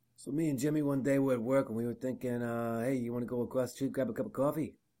So me and Jimmy one day were at work and we were thinking, hey, you want to go across the street, grab a cup of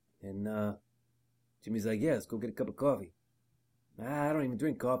coffee? And Jimmy's like, yeah, let's go get a cup of coffee. I don't even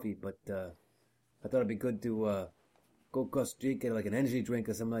drink coffee, but I thought it'd be good to go across the street, get like an energy drink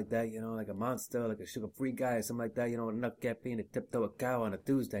or something like that, like a Monster, like a sugar-free guy or something like that, enough caffeine to tiptoe a cow on a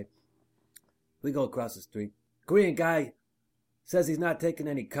Tuesday. We go across the street. Korean guy says he's not taking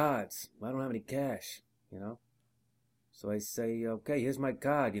any cards. I don't have any cash, So I say, okay, here's my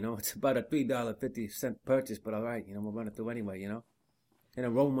card, it's about a $3.50 purchase, but all right, we'll run it through anyway,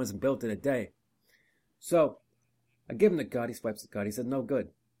 And Rome wasn't built in a day. So I give him the card, he swipes the card, he said, no good.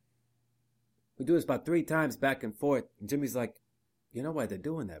 We do this about 3 times back and forth, and Jimmy's like, you know why they're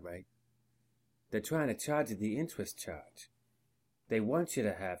doing that, right? They're trying to charge you the interest charge. They want you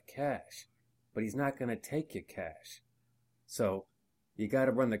to have cash, but he's not going to take your cash. So you got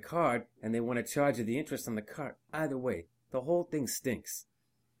to run the card, and they want to charge you the interest on the card. Either way, the whole thing stinks.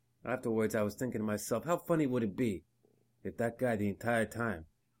 Afterwards, I was thinking to myself, how funny would it be if that guy the entire time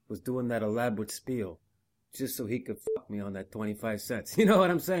was doing that elaborate spiel just so he could fuck me on that 25 cents? You know what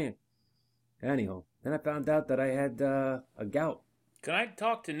I'm saying? Anyhow, then I found out that I had a gout. Can I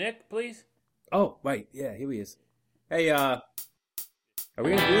talk to Nick, please? Oh, right. Yeah, here he is. Hey, are we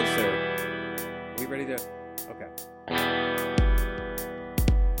going to do this, or are we ready to... Okay.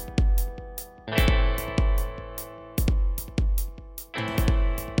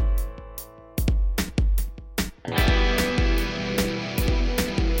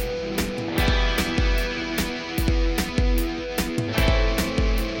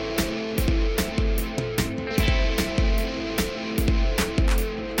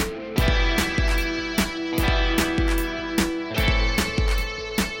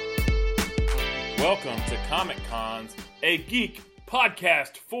 Welcome to Comic Cons, a geek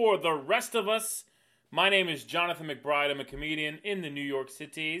podcast for the rest of us. My name is Jonathan McBride. I'm a comedian in the New York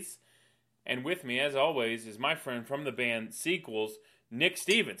cities. And with me, as always, is my friend from the band Sequels, Nick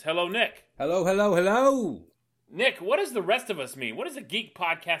Stevens. Hello, Nick. Hello, hello, hello. Nick, what does the rest of us mean? What does a geek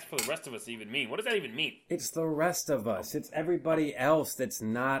podcast for the rest of us even mean? What does that even mean? It's the rest of us. It's everybody else that's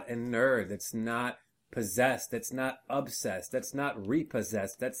not a nerd, that's not possessed, that's not obsessed, that's not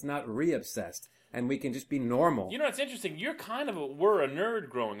repossessed, that's not re-obsessed. And we can just be normal. You know, it's interesting. You're kind of were a nerd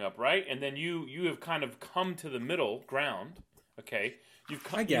growing up, right? And then you have kind of come to the middle ground, okay? You've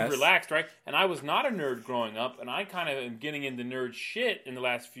relaxed, right? And I was not a nerd growing up, and I kind of am getting into nerd shit in the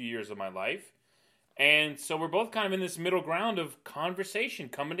last few years of my life. And so we're both kind of in this middle ground of conversation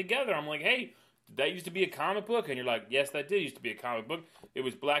coming together. I'm like, hey, that used to be a comic book? And you're like, yes, that did used to be a comic book. It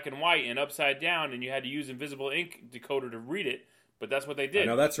was black and white and upside down, and you had to use invisible ink decoder to read it. But that's what they did.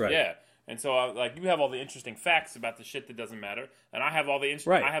 No, that's right. Yeah. And so, you have all the interesting facts about the shit that doesn't matter, and I have all the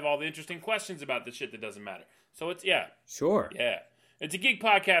interesting questions about the shit that doesn't matter. So it's sure, it's a geek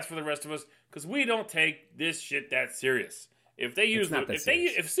podcast for the rest of us because we don't take this shit that serious.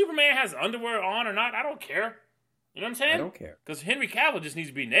 If Superman has underwear on or not, I don't care. You know what I'm saying? I don't care because Henry Cavill just needs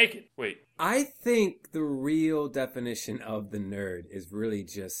to be naked. Wait, I think the real definition of the nerd is really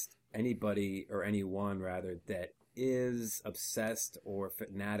just anybody or anyone rather that is obsessed or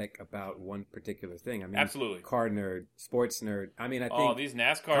fanatic about one particular thing. I mean, absolutely. Car nerd, sports nerd. I mean, I think these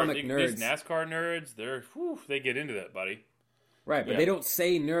NASCAR nerds, they get into that, buddy. Right, but they don't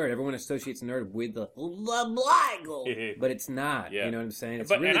say nerd. Everyone associates nerd with the black, but it's not. Yeah. You know what I'm saying? It's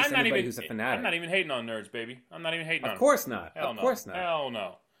really just anybody who's a fanatic. I'm not even hating on nerds, baby. I'm not even hating on them. Of course not. Hell of no. course not. Hell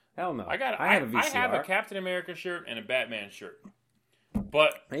no. Hell no. I have a VCR. I have a Captain America shirt and a Batman shirt.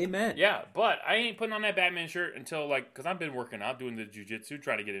 But amen. Yeah, but I ain't putting on that Batman shirt until because I've been working out, doing the jiu-jitsu,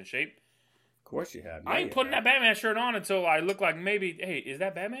 trying to get in shape. Of course you have. I ain't putting that Batman shirt on until I look like maybe. Hey, is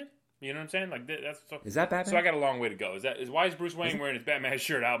that Batman? You know what I'm saying? That's so. Is that Batman? So I got a long way to go. Why is Bruce Wayne wearing his Batman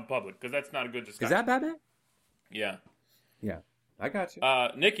shirt out in public? Because that's not a good disguise. Is that Batman? Yeah. Yeah. I got you.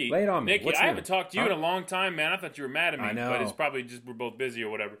 Nikki. Lay it on me. Nikki, I haven't talked to you in a long time, man. I thought you were mad at me. I know. But it's probably just we're both busy or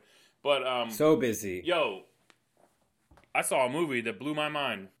whatever. But so busy. Yo, I saw a movie that blew my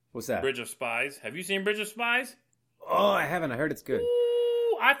mind. What's that? Bridge of Spies. Have you seen Bridge of Spies? Oh, I haven't. I heard it's good.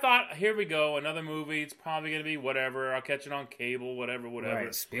 Ooh, I thought, here we go, another movie. It's probably going to be whatever. I'll catch it on cable, whatever.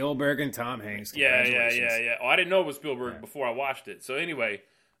 Right. Spielberg and Tom Hanks. Yeah. Oh, I didn't know it was Spielberg before I watched it. So anyway,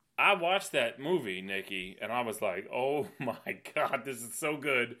 I watched that movie, Nikki, and I was like, oh my God, this is so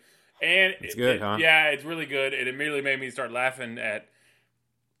good. And it's good, huh? Yeah, it's really good. It immediately made me start laughing at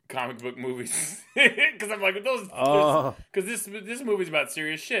comic book movies because I'm like because this movie's about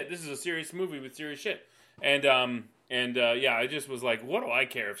serious shit. This is a serious movie with serious shit, and I just was like, what do I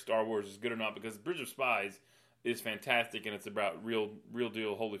care if Star Wars is good or not? Because Bridge of Spies is fantastic and it's about real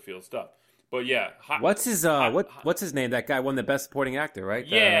deal Holyfield stuff. But yeah, what's his what's his name? That guy won the Best Supporting Actor, right?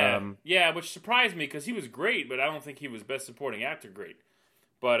 Yeah, which surprised me because he was great, but I don't think he was Best Supporting Actor great.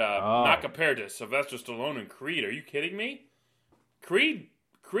 But not compared to Sylvester Stallone and Creed. Are you kidding me? Creed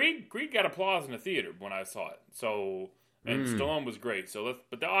got applause in the theater when I saw it. So and Stallone was great.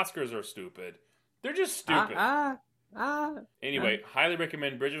 But the Oscars are stupid. They're just stupid. Anyway, highly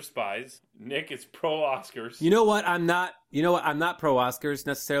recommend Bridge of Spies. Nick is pro Oscars. You know what? I'm not pro Oscars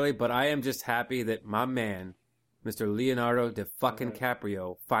necessarily, but I am just happy that my man, Mr. Leonardo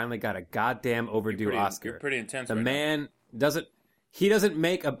DiCaprio, finally got a goddamn overdue Oscar. You're pretty intense. The man doesn't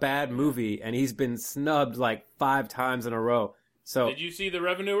make a bad movie, and he's been snubbed like 5 times in a row. So did you see The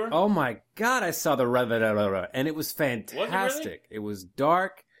Revenuer? Oh my God, I saw The Revenuer, and it was fantastic. Was it really? It was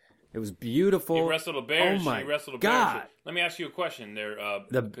dark. It was beautiful. He wrestled a bear. Oh my God! bear. Let me ask you a question. There. Oh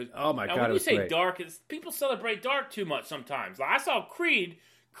my God! When you say great. dark, people celebrate dark too much sometimes. Like, I saw Creed.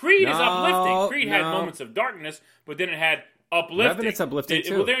 Creed is uplifting. Creed had moments of darkness, but then it had uplifting. Revenant's uplifting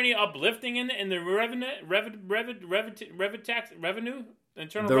too. Was there any uplifting in the revenue?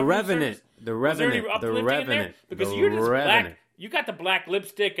 Internal the revenue Revenant. service? The Revenant. The Revenant. Because you're just black. You got the black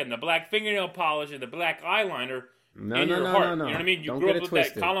lipstick and the black fingernail polish and the black eyeliner. No. You know what I mean? You Don't grew get up it with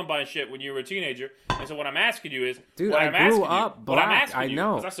twisted. that Columbine shit when you were a teenager. And so what I'm asking you is... Dude, I grew up black. I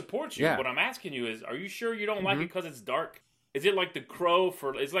know. Because I support you. Yeah. What I'm asking you is, are you sure you don't like it because it's dark? Is it like The Crow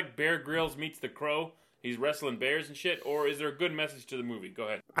It's like Bear Grylls meets The Crow? He's wrestling bears and shit? Or is there a good message to the movie? Go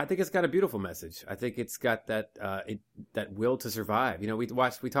ahead. I think it's got a beautiful message. I think it's got that that will to survive. You know, we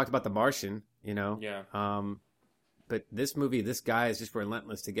talked about The Martian, you know? Yeah. But this movie, this guy is just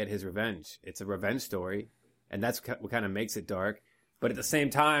relentless to get his revenge. It's a revenge story. And that's what kind of makes it dark. But at the same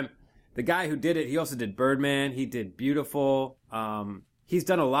time, the guy who did it, he also did Birdman. He did Beautiful. He's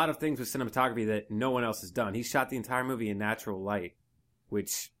done a lot of things with cinematography that no one else has done. He shot the entire movie in natural light,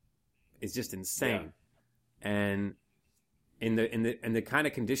 which is just insane. Yeah. And in the kind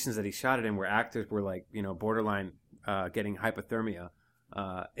of conditions that he shot it in, where actors were like, you know, borderline getting hypothermia,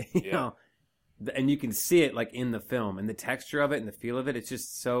 you know, and you can see it like in the film, and the texture of it and the feel of it. It's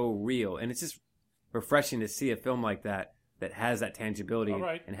just so real, and it's just refreshing to see a film like that has that tangibility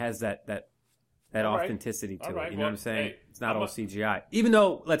and has that authenticity to it. You know what I'm saying? Hey, it's not all CGI. Even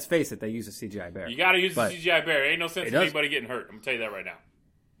though, let's face it, they use a CGI bear. You got to use a CGI bear. Ain't no sense in anybody getting hurt. I'm going to tell you that right now.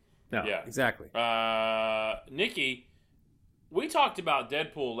 No, yeah. Exactly. Nikki, we talked about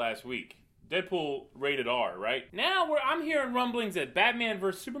Deadpool last week. Deadpool rated R, right? Now I'm hearing rumblings that Batman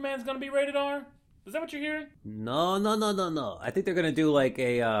vs. Superman is going to be rated R. Is that what you're hearing? No. I think they're going to do like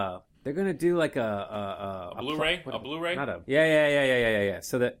a... They're gonna do like a Blu-ray, a Blu-ray. Yeah.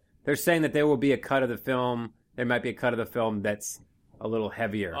 So that they're saying that there will be a cut of the film. There might be a cut of the film that's a little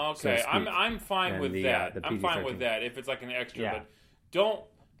heavier. Okay, so I'm fine with that. I'm fine with that if it's like an extra. Yeah. But don't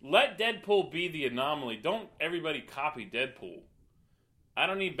let Deadpool be the anomaly. Don't everybody copy Deadpool. I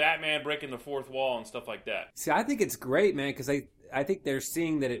don't need Batman breaking the fourth wall and stuff like that. See, I think it's great, man, because I think they're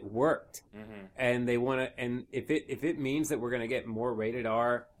seeing that it worked, and they want to. And if it means that we're gonna get more rated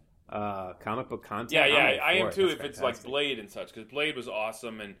R. Comic book content. Yeah, I am too. If it's like Blade and such, because Blade was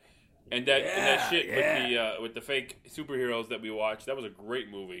awesome, and that shit with the fake superheroes that we watched, that was a great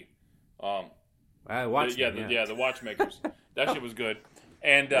movie. I watched. The Watchmakers. That shit was good.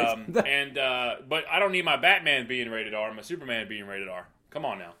 And but I don't need my Batman being rated R, my Superman being rated R. Come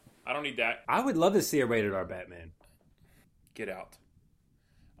on now, I don't need that. I would love to see a rated R Batman. Get out.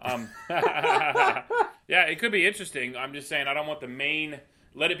 Yeah, it could be interesting. I'm just saying, I don't want the main.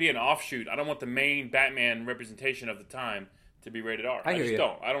 Let it be an offshoot. I don't want the main Batman representation of the time to be rated R. I just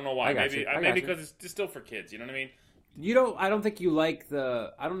don't. I don't know why. Maybe because it's just still for kids. You know what I mean? I don't think you like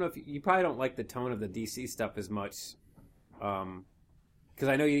the. I don't know if you probably don't like the tone of the DC stuff as much. Because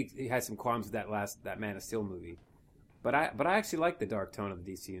I know you had some qualms with that Man of Steel movie, but I actually like the dark tone of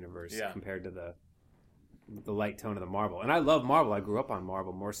the DC universe compared to the light tone of the Marvel. And I love Marvel. I grew up on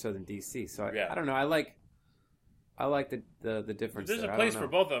Marvel more so than DC. So I don't know. I like the difference. There's a place for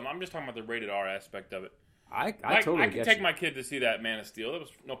both of them. I'm just talking about the rated R aspect of it. I totally could take my kid to see that Man of Steel. That was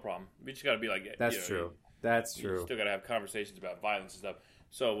no problem. We just got to be like, that's true. That's true. Still got to have conversations about violence and stuff.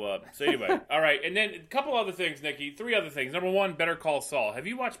 So anyway, all right. And then a couple other things, Nikki. 3 other things. Number 1, Better Call Saul. Have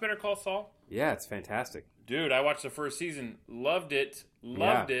you watched Better Call Saul? Yeah, it's fantastic. Dude, I watched the first season. Loved it.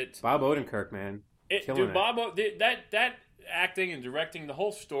 Loved it. Bob Odenkirk, man. That acting and directing, the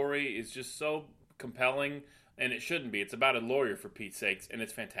whole story is just so compelling. And it shouldn't be. It's about a lawyer, for Pete's sakes, and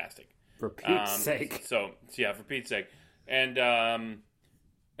it's fantastic. For Pete's sake. So, yeah, for Pete's sake. And you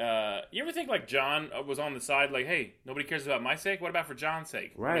ever think, like, John was on the side, like, hey, nobody cares about my sake? What about for John's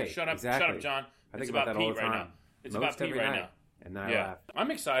sake? Right, like, shut up, exactly. John. I think about that Pete all the right time. now. It's about Pete right now. And then I laughed.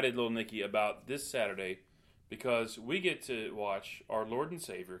 I'm excited, little Nicky, about this Saturday because we get to watch our Lord and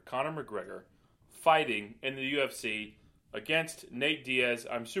Savior, Conor McGregor, fighting in the UFC against Nate Diaz.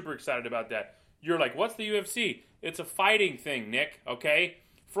 I'm super excited about that. You're like, what's the UFC? It's a fighting thing, Nick, okay?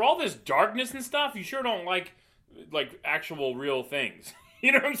 For all this darkness and stuff, you sure don't like actual real things.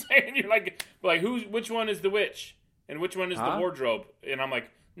 You know what I'm saying? You're like which one is the witch? And which one is the wardrobe? And I'm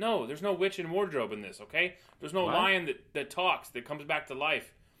like, no, there's no witch and wardrobe in this, okay? There's no lion that talks, that comes back to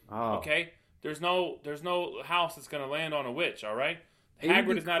life. Oh. Okay? There's no house that's going to land on a witch, all right?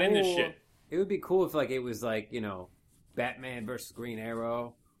 Hagrid is not in this shit. It would be cool if it was Batman versus Green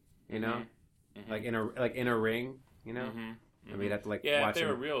Arrow, Mm-hmm. Like in a ring, Mm-hmm. And we'd have to watch if they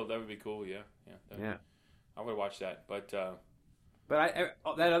were real, that would be cool. Yeah. I would watch that, but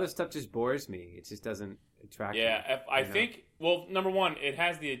that other stuff just bores me. It just doesn't attract me. Yeah, I think. Well, number one, it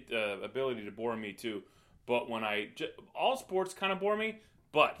has the ability to bore me too. But when all sports kind of bore me.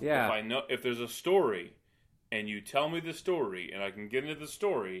 But if there's a story, and you tell me the story, and I can get into the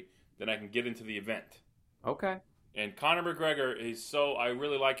story, then I can get into the event. Okay. And Conor McGregor I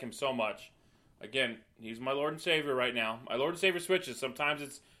really like him so much. Again, he's my Lord and Savior right now. My Lord and Savior switches. Sometimes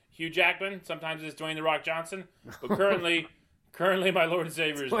it's Hugh Jackman. Sometimes it's Dwayne "The Rock" Johnson. But currently my Lord and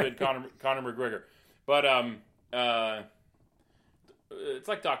Savior has been Conor McGregor. But it's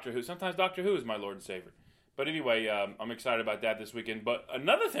like Doctor Who. Sometimes Doctor Who is my Lord and Savior. But anyway, I'm excited about that this weekend. But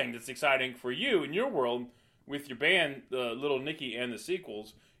another thing that's exciting for you in your world with your band, Little Nicky and the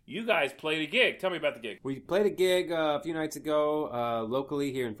Sequels, you guys played a gig. Tell me about the gig. We played a gig a few nights ago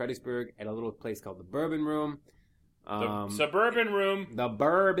locally here in Fredericksburg at a little place called the Bourbon Room. The Suburban Room. The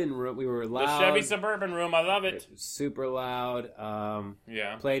Bourbon Room. We were loud. The Chevy Suburban Room. I love it. Super loud.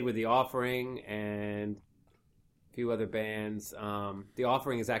 Played with The Offering and a few other bands. The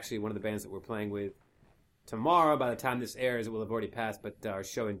Offering is actually one of the bands that we're playing with tomorrow. By the time this airs, it will have already passed, but our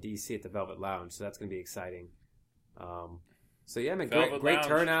show in D.C. at the Velvet Lounge, so that's going to be exciting. So yeah, man, great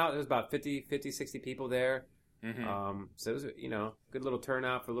turnout. There was about 50, 60 people there. Mm-hmm. So it was, good little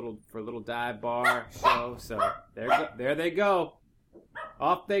turnout for a little dive bar show. So there they go.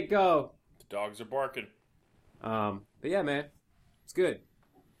 Off they go. The dogs are barking. But yeah, man, it's good.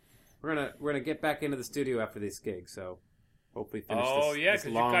 We're gonna get back into the studio after this gig. So hopefully finish this. Oh yeah,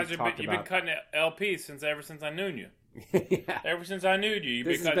 because you've been cutting LPs ever since I knew you. Yeah. Ever since I knew you've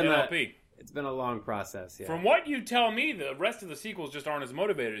been cutting LP. It's been a long process, yeah. From what you tell me, the rest of the sequels just aren't as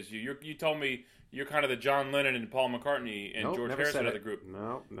motivated as you. You told me you're kind of the John Lennon and Paul McCartney and George Harrison of the group.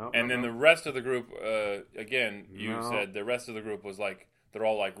 The rest of the group, said the rest of the group was like, they're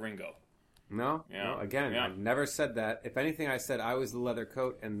all like Ringo. I never said that. If anything, I said I was the leather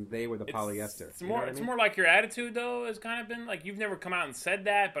coat and they were the polyester. It's more like your attitude, though, has kind of been like, you've never come out and said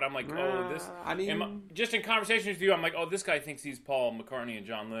that, but I'm like, just in conversations with you, I'm like, this guy thinks he's Paul McCartney and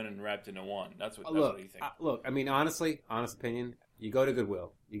John Lennon wrapped into one. That's what you think. Honest opinion, you go to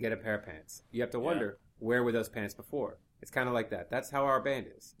Goodwill, you get a pair of pants. You have to wonder, where were those pants before? It's kind of like that. That's how our band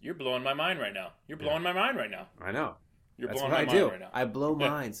is. You're blowing my mind right now. I know. That's what I do. Right now. I blow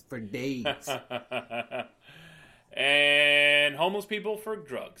minds for days. And homeless people for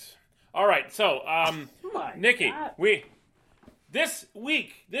drugs. All right, so Nicky, this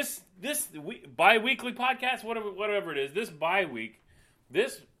bi-weekly podcast, whatever it is, this bye week,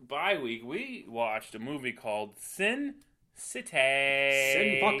 we watched a movie called Sin City.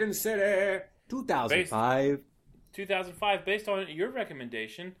 Sin fucking City. 2005. 2005, based on your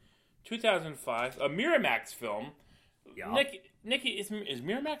recommendation. 2005, a Miramax film. Yeah. Nicky, is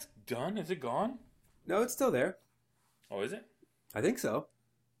Miramax done? Is it gone? No, it's still there. Oh, is it? I think so.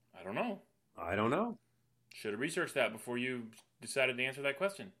 I don't know. Should have researched that before you decided to answer that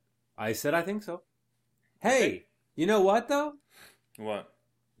question. I said I think so. Hey, You know what, though? What?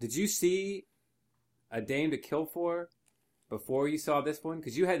 Did you see A Dame to Kill For before you saw this one?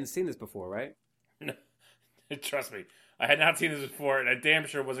 Because you hadn't seen this before, right? No. Trust me. I had not seen this before, and I damn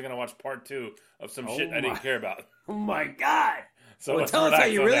sure wasn't going to watch part 2 of some shit I didn't care about. Oh, my God. So tell us how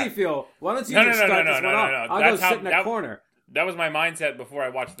you really feel. Why don't you start this one off? I'll go sit in the corner. That was my mindset before I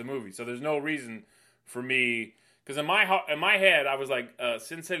watched the movie, so there's no reason for me... Because in my head, I was like,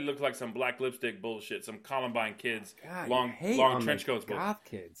 Sin City looked like some black lipstick bullshit, some Columbine kids, long trench coats. Goth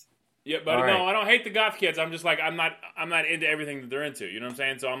kids. Yeah, but no, I don't hate the goth kids. I'm just like, I'm not into everything that they're into. You know what I'm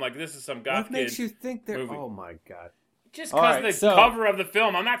saying? So I'm like, this is some goth kid. What makes you think they're? Movie. Oh my God! Just because the cover of the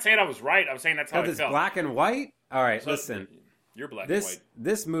film. I'm not saying I was right. I'm saying that's how it felt. Black and white. All right, listen. You're black and white.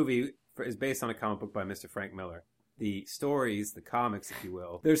 This movie is based on a comic book by Mr. Frank Miller. The stories, the comics, if you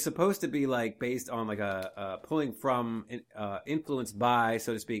will, they're supposed to be like based on like a pulling from, influenced by,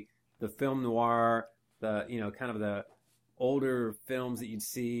 so to speak, the film noir, the kind of the older films that you'd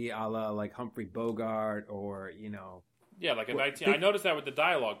see, a la like Humphrey Bogart, or Yeah, like I noticed that with the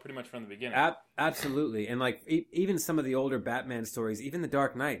dialogue pretty much from the beginning. Absolutely, and like even some of the older Batman stories, even The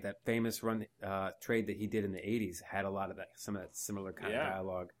Dark Knight, that famous run trade that he did in the '80s, had a lot of some of that similar kind of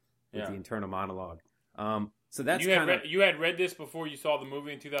dialogue with the internal monologue. So that's you had read this before you saw the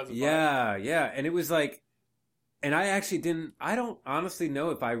movie in 2005. Yeah, and it was like, and I don't honestly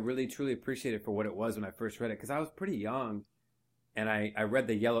know if I really truly appreciated it for what it was when I first read it, because I was pretty young. And I read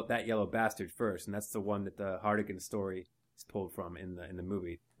that Yellow Bastard first, and that's the one that the Hardigan story is pulled from in the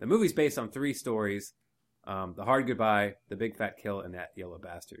movie. The movie's based on 3 stories: The Hard Goodbye, The Big Fat Kill, and that Yellow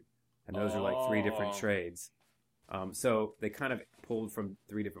Bastard. And those are like 3 different trades. So they kind of pulled from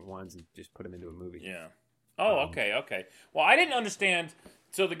 3 different ones and just put them into a movie. Yeah. Oh, okay. Well, I didn't understand.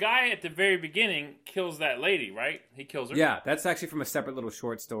 So the guy at the very beginning kills that lady, right? He kills her. Yeah, that's actually from a separate little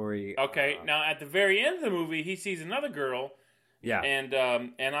short story. Okay. Now at the very end of the movie, he sees another girl. Yeah,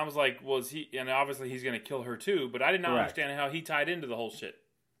 and I was like, was he? And obviously he's going to kill her too. But I did not understand how he tied into the whole shit.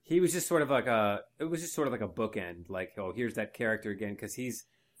 He was just sort of like a bookend. Like, oh, here's that character again, because he's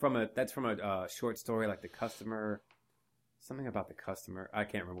from a short story, like The Customer, something about the customer. I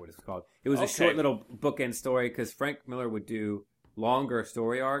can't remember what it's called. It was a short little bookend story, because Frank Miller would do longer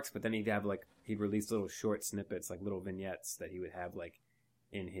story arcs, but then he'd release little short snippets, like little vignettes that he would have like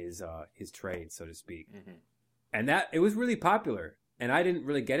in his trade, so to speak. Mm-hmm. And it was really popular, and I didn't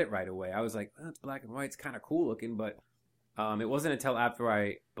really get it right away. I was like, it's black and white, it's kind of cool looking, but it wasn't until after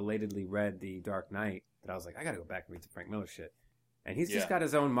I belatedly read The Dark Knight that I was like, I got to go back and read the Frank Miller shit. And he's just got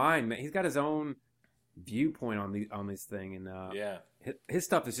his own mind, man. He's got his own viewpoint on this thing, and his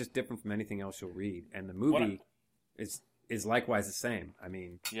stuff is just different from anything else you'll read. And the movie is likewise the same. I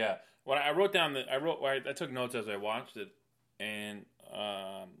mean, When I wrote down I took notes as I watched it, and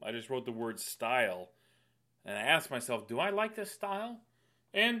I just wrote the word style. And I asked myself, do I like this style?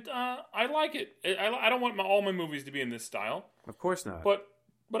 And I like it. I don't want all my movies to be in this style. Of course not.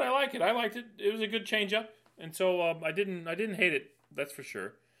 But I like it. I liked it. It was a good change up. And so I didn't hate it. That's for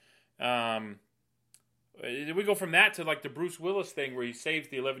sure. We go from that to like the Bruce Willis thing where he saves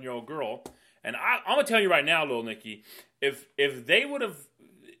the 11-year-old girl. And I'm going to tell you right now, Lil Nicky, if they would have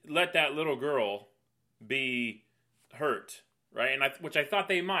let that little girl be hurt, right, and which I thought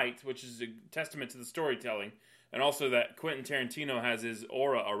they might, which is a testament to the storytelling, and also that Quentin Tarantino has his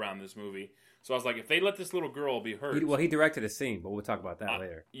aura around this movie. So I was like, if they let this little girl be hurt... He directed a scene, but we'll talk about that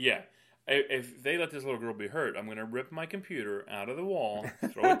later. Yeah. If they let this little girl be hurt, I'm going to rip my computer out of the wall,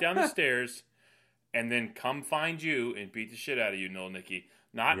 throw it down the stairs, and then come find you and beat the shit out of you, Lil Nicky.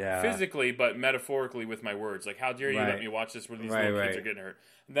 Not physically, but metaphorically with my words. Like, how dare you let me watch this where these little kids are getting hurt?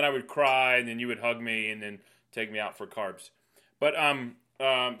 And then I would cry, and then you would hug me, and then take me out for carbs. But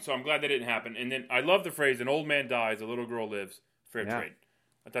so I'm glad that didn't happen. And then I love the phrase, "An old man dies, a little girl lives." Fair trade.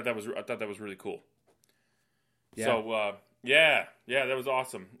 I thought that was really cool. Yeah. So that was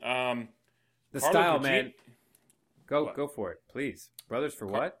awesome. The style, man. Go for it, please. Brothers for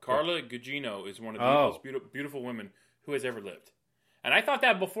what? Carla Gugino is one of the most beautiful women who has ever lived. And I thought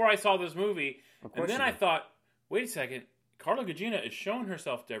that before I saw this movie. And then I thought, wait a second, Carla Gugino is showing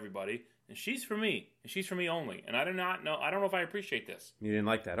herself to everybody. And she's for me. And she's for me only. And I don't know if I appreciate this. You didn't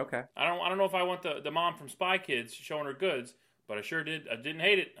like that, okay. I don't know if I want the mom from Spy Kids showing her goods, but I sure did. I didn't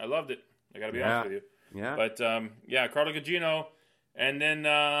hate it. I loved it. I gotta be honest with you. Yeah. But Carla Gugino. And then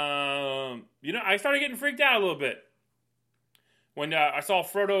I started getting freaked out a little bit when I saw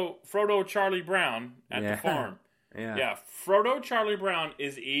Frodo Charlie Brown at the farm. Yeah. Frodo Charlie Brown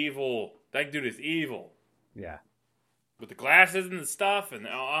is evil. That dude is evil. Yeah. With the glasses and the stuff, and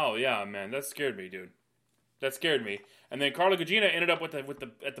man, that scared me, dude. That scared me. And then Carla Gugino ended up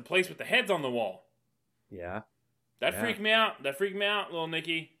at the place with the heads on the wall. Yeah. That freaked me out. That freaked me out, Lil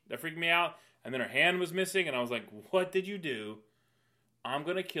Nicky. That freaked me out. And then her hand was missing, and I was like, "What did you do?" I'm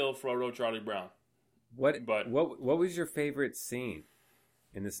gonna kill Frodo Charlie Brown. What was your favorite scene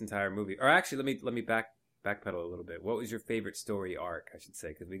in this entire movie? Or actually, let me backpedal a little bit. What was your favorite story arc? I should say,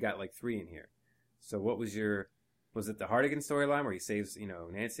 because we got like 3 in here. So what was Was it the Hardigan storyline where he saves,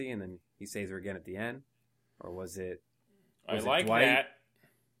 Nancy and then he saves her again at the end? Or was it Dwight? That.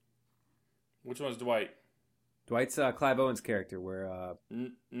 Which one's Dwight? Dwight's Clive Owen's character where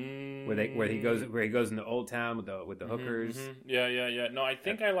he goes into Old Town with the hookers. Mm-hmm. Yeah. No, I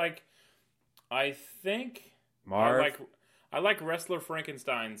think Marv. I like Wrestler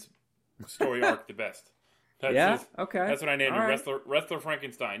Frankenstein's story arc the best. Okay. That's what I named him, Wrestler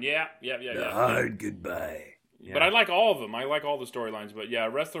Frankenstein. Yeah. The Hard Goodbye. Yeah. But I like all of them. I like all the storylines. But yeah,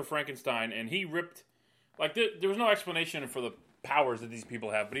 Wrestler Frankenstein, and he ripped, like, there was no explanation for the powers that these people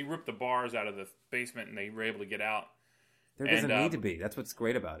have, but he ripped the bars out of the basement, and they were able to get out. There doesn't need to be. That's what's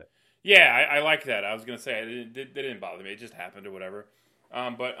great about it. Yeah, I like that. I was gonna say it didn't bother me. It just happened or whatever.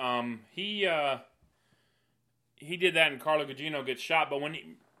 But he did that, and Carlo Gugino gets shot. But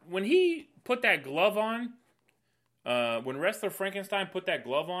when he put that glove on, when Wrestler Frankenstein put that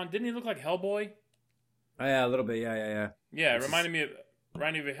glove on, didn't he look like Hellboy? Oh, yeah, a little bit. Yeah. Yeah, it reminded me of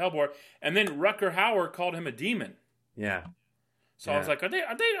Hellboy. And then Rutger Hauer called him a demon. Yeah. So I was like, are they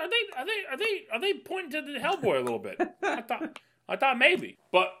pointing to the Hellboy a little bit? I thought maybe,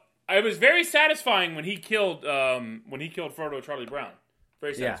 but it was very satisfying when he killed Frodo Charlie Brown.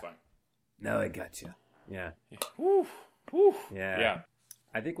 Very satisfying. No, I got you. Yeah. Whew. Yeah.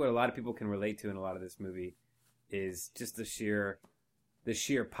 I think what a lot of people can relate to in a lot of this movie is just the sheer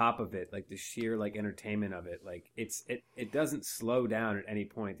pop of it, like the sheer like entertainment of it. Like it doesn't slow down at any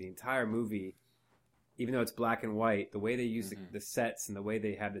point. The entire movie, even though it's black and white, the way they use the sets and the way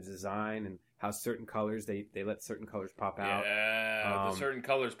they have the design and how certain colors they let certain colors pop out. Yeah, the certain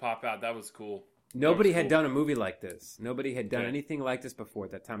colors pop out. That was cool. Nobody had done a movie like this. Nobody had done anything like this before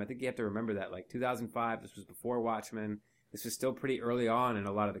at that time. I think you have to remember that. Like 2005, this was before Watchmen. This was still pretty early on in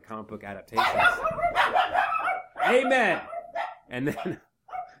a lot of the comic book adaptations. Amen. And then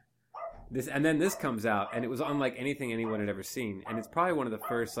this comes out, and it was unlike anything anyone had ever seen. And it's probably one of the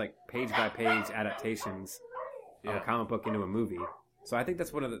first like page by page adaptations of a comic book into a movie. So I think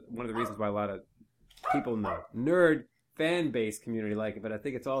that's one of the reasons why a lot of people in the nerd fan base community like it. But I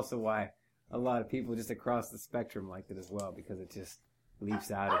think it's also why a lot of people just across the spectrum liked it as well, because it just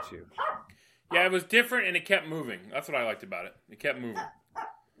leaps out at you. Yeah, it was different and it kept moving. That's what I liked about it. It kept moving.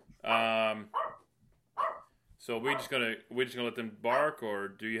 So we're just gonna let them bark, or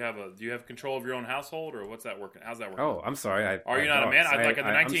do you have control of your own household, or what's that working? How's that working? Oh, I'm sorry. Are you not a man? I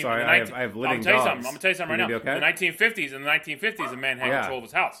have living dogs. I'm gonna tell you something right now. Okay? In the 1950s, a man had control of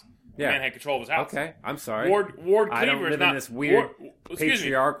his house. A man had control of his house. Okay, I'm sorry. Ward Cleaver I don't live is not in this weird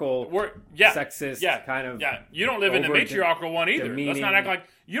patriarchal, sexist kind of. Yeah, you don't live in the matriarchal one either. Let's not act like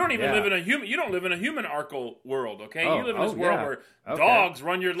you don't even live in a human. You don't live in a human-archal world. Okay, you live in this world where dogs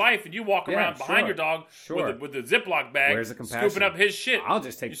run your life, and you walk around behind your dog with the Ziploc bag, Where's the compassion? scooping up his shit. I'll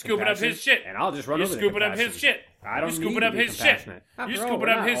just take you scooping up his shit, and I'll just run over the scooping up his shit. I don't you scooping up his shit. You scooping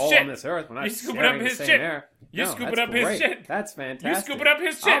up his shit. You scooping up his shit. You scooping up his shit. That's fantastic. You scooping up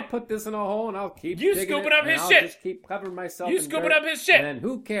his shit. I'll put this in a hole and I'll keep you digging scooping it, up his and shit. I'll just keep covering myself. You in scooping dirt, up his shit. And then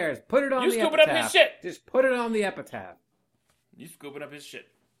who cares? Put it on the epitaph. You scooping up his shit. Just put it on the epitaph. You scooping up his shit.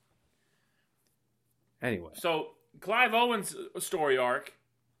 Anyway. So Clive Owen's story arc.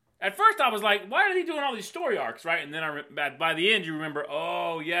 At first I was like, why are they doing all these story arcs, right? And then by the end you remember,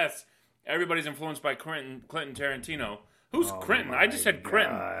 oh yes, everybody's influenced by Quentin Tarantino. Who's Quentin? I just said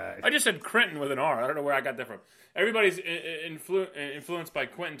Quentin. I just said Quentin with an R. I don't know where I got that from. Everybody's influenced by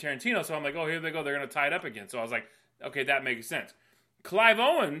Quentin Tarantino, so I'm like, oh, here they go. They're going to tie it up again. So I was like, okay, that makes sense. Clive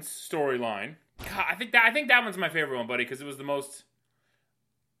Owen's storyline, I think that one's my favorite one, buddy, because it was the most.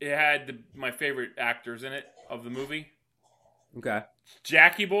 It had my favorite actors in it of the movie. Okay.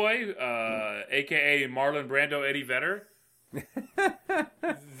 Jackie Boy, a.k.a. Marlon Brando, Eddie Vedder.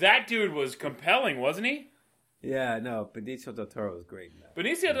 That dude was compelling, wasn't he? Yeah, no, Benicio del Toro was great in that.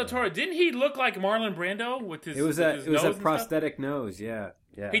 Benicio del Toro, didn't he look like Marlon Brando with his? It was a prosthetic nose. Yeah.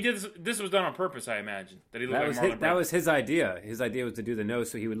 He did this was done on purpose, I imagine. That he looked like Marlon Brando. That was his idea. His idea was to do the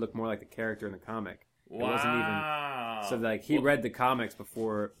nose so he would look more like the character in the comic. Wow. It wasn't even so. Like he read the comics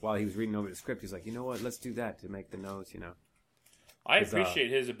while he was reading over the script. He's like, you know what? Let's do that to make the nose. You know. I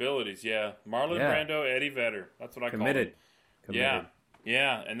appreciate his abilities. Yeah, Marlon Brando, Eddie Vedder. That's what I call him. Committed.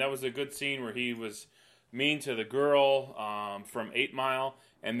 Yeah, and that was a good scene where he was mean to the girl from 8 Mile,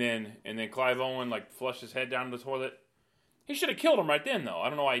 and then Clive Owen like flushed his head down the toilet. He should have killed him right then, though. I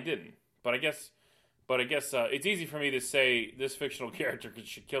don't know why he didn't. But I guess it's easy for me to say this fictional character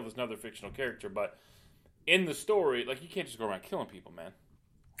should kill this another fictional character. But in the story, like you can't just go around killing people, man.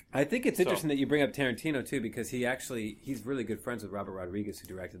 I think it's interesting that you bring up Tarantino too, because he's really good friends with Robert Rodriguez, who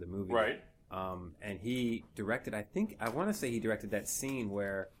directed the movie, right? And he directed. I want to say he directed that scene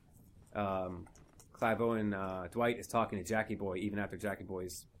where. Clive Owen, Dwight is talking to Jackie Boy even after Jackie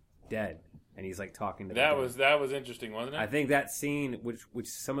Boy's dead, and he's like talking to that was interesting, wasn't it? I think that scene, which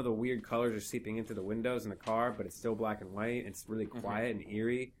some of the weird colors are seeping into the windows in the car, but it's still black and white. It's really quiet and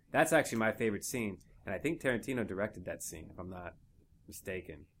eerie. That's actually my favorite scene, and I think Tarantino directed that scene, if I'm not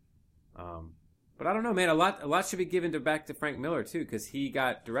mistaken. But I don't know, man. A lot should be given back to Frank Miller too, because he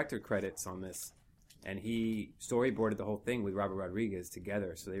got director credits on this. And he storyboarded the whole thing with Robert Rodriguez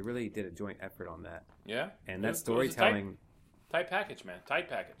together, so they really did a joint effort on that. Yeah, and that storytelling, tight package, man, tight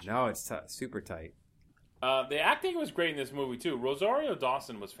package. No, it's super tight. The acting was great in this movie too. Rosario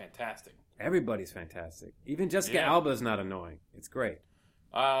Dawson was fantastic. Everybody's fantastic. Even Jessica Alba's not annoying. It's great.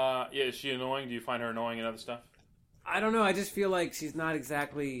 Yeah, is she annoying? Do you find her annoying and other stuff? I don't know. I just feel like she's not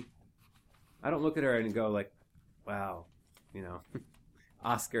exactly... I don't look at her and go like, wow,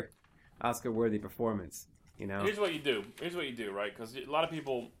 Oscar-worthy performance, Here's what you do, right? Because a lot of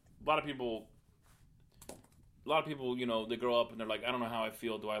people, they grow up and they're like, I don't know how I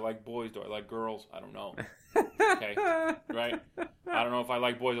feel. Do I like boys? Do I like girls? I don't know. Okay, right? I don't know if I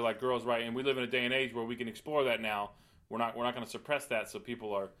like boys or like girls, right? And we live in a day and age where we can explore that now. We're not going to suppress that, so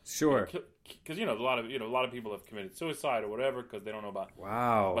people are sure because a lot of people have committed suicide or whatever because they don't know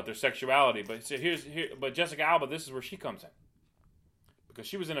about their sexuality. But so but Jessica Alba, this is where she comes in because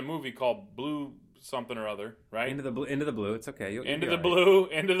she was in a movie called Blue something or other, right? Into the Blue. It's okay. Into the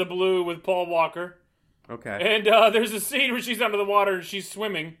Blue with Paul Walker. Okay. And there's a scene where she's under the water and she's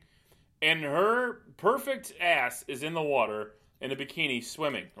swimming, and her perfect ass is in the water in a bikini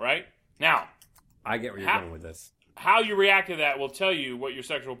swimming. Right now, I get where you're going with this. How you react to that will tell you what your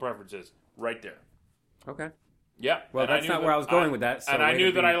sexual preference is, right there. Okay. Yeah. Well, that's not where I was going with that. So and I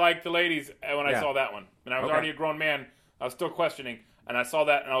knew that I liked the ladies when I saw that one. And I was already a grown man. I was still questioning. And I saw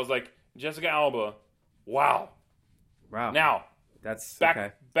that and I was like, Jessica Alba, wow. Now, that's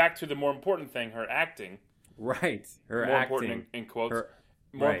back to the more important thing, her acting. Right. Her more acting. Important in quotes.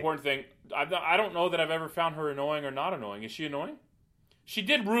 Important thing. I don't know that I've ever found her annoying or not annoying. Is she annoying? She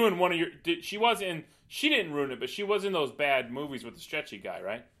did ruin one of your... She didn't ruin it, but she was in those bad movies with the stretchy guy,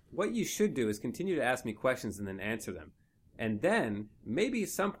 right? What you should do is continue to ask me questions and then answer them. And then, maybe at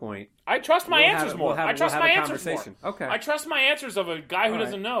some point... I trust my answers more. I trust my answers more. Okay. I trust my answers of a guy who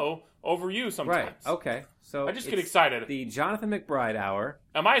doesn't know over you sometimes. Right, okay. So I just get excited. The Jonathan McBride Hour.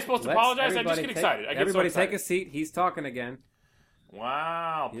 Am I supposed to apologize? I just get excited. Everybody take a seat. He's talking again.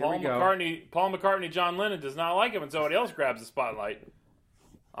 Wow. Paul McCartney, John Lennon does not like him when somebody else grabs the spotlight.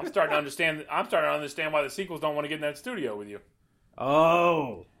 I'm starting to understand why the sequels don't want to get in that studio with you.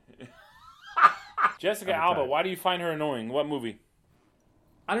 Oh. Jessica Alba, why do you find her annoying? What movie?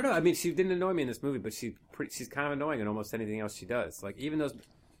 I don't know. I mean, she didn't annoy me in this movie, but she's kind of annoying in almost anything else she does. Like even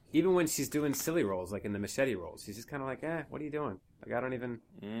when she's doing silly roles, like in the Machete roles, she's just kind of like, what are you doing? Like I don't even.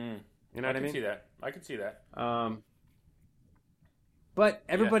 You know what I mean? I can see that. But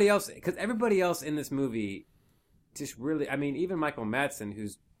everybody else, because everybody else in this movie. Just really, I mean, even Michael Madsen, who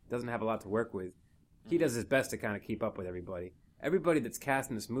doesn't have a lot to work with, he does his best to kind of keep up with everybody. Everybody that's cast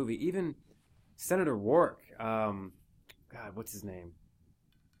in this movie, even Senator Rourke, God, what's his name?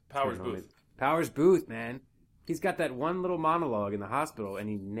 Powers Booth. Powers Booth, man. He's got that one little monologue in the hospital, and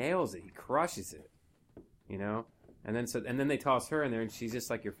he nails it. He crushes it, And then they toss her in there, and she's just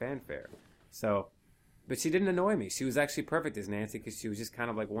like your fanfare. So, but she didn't annoy me. She was actually perfect as Nancy because she was just kind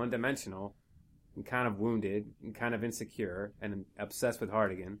of like one-dimensional. And kind of wounded, and kind of insecure, and obsessed with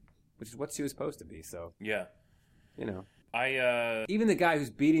Hartigan, which is what she was supposed to be. So yeah, even the guy who's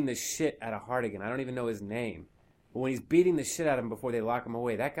beating the shit out of Hartigan, I don't even know his name, but when he's beating the shit out of him before they lock him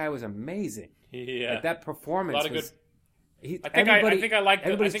away, that guy was amazing. Yeah, like that performance. A lot of good. I think I like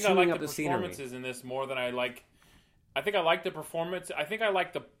the performances in this more than I like. I think I like the performance. I think I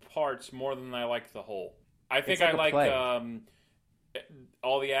like the parts more than I like the whole. I think I like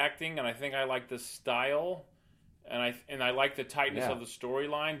all the acting, and I think I like the style, and I like the tightness of the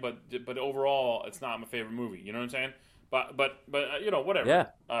storyline. But overall, it's not my favorite movie. You know what I'm saying? But whatever. Yeah.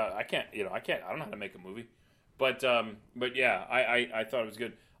 I don't know how to make a movie, but yeah, I thought it was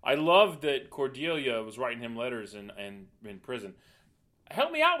good. I love that Cordelia was writing him letters in prison.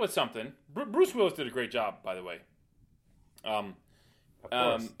 Help me out with something. Bruce Willis did a great job, by the way.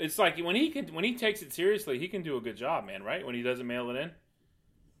 It's like when he takes it seriously, he can do a good job, man. Right? When he doesn't mail it in,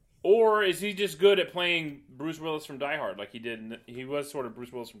 or is he just good at playing Bruce Willis from Die Hard, like he did? He was sort of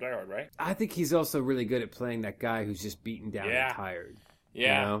Bruce Willis from Die Hard, right? I think he's also really good at playing that guy who's just beaten down and tired.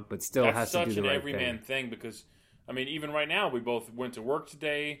 Yeah, but still has to do the right thing. That's such an everyman thing because, I mean, even right now, we both went to work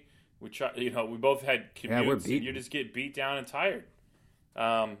today. We both had commutes. We're beaten. And you just get beat down and tired.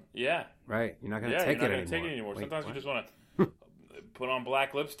 Yeah. Right. You're not going to take it anymore. Sometimes you just want to put on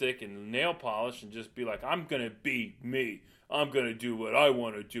black lipstick and nail polish and just be like, I'm going to be me. I'm going to do what I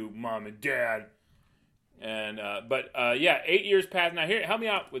want to do, Mom and Dad. And, 8 years passed. Now, here, help me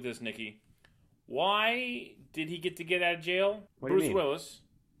out with this, Nikki. Why did he get out of jail? Bruce Willis.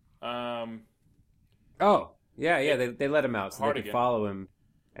 Yeah. They let him out so they could follow him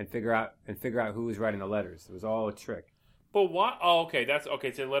and figure out who was writing the letters. It was all a trick. But why? Oh, okay. That's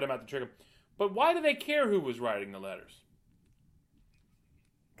okay. So they let him out to trick him. But why do they care who was writing the letters?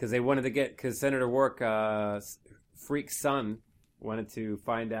 Because they wanted to because Senator Rourke, freak son, wanted to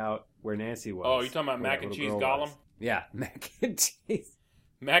find out where Nancy was. Oh, you're talking about Mac and Cheese Gollum? Yeah, Mac and Cheese.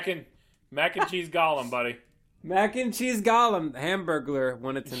 Mac and Mac and cheese Gollum, buddy. Mac and cheese Gollum, Hamburglar,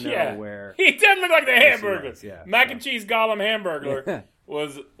 wanted to know where he did look like the Hamburglar. Yeah, Mac and cheese Gollum Hamburglar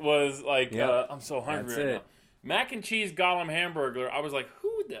was like I'm so hungry right now. Mac and cheese Gollum Hamburglar. I was like,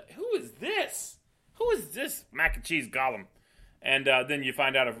 who is this? Who is this Mac and cheese Gollum? And then you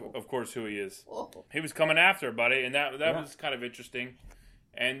find out, of course, who he is. He was coming after, buddy, and that was kind of interesting.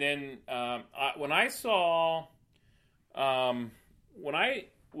 And then when I saw when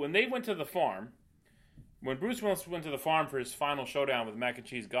they went to the farm. When Bruce Willis went to the farm for his final showdown with Mac and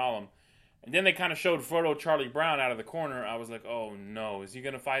Cheese Gollum, and then they kind of showed Frodo Charlie Brown out of the corner, I was like, oh no, is he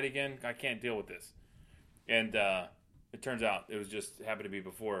going to fight again? I can't deal with this. And it turns out it was just happened to be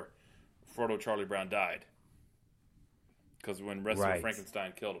before Frodo Charlie Brown died. Because when Wrestler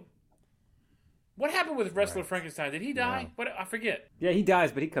Frankenstein killed him. What happened with Wrestler Frankenstein? Did he die? What I forget. Yeah, he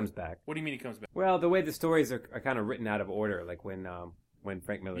dies, but he comes back. What do you mean he comes back? Well, the way the stories are kind of written out of order, like when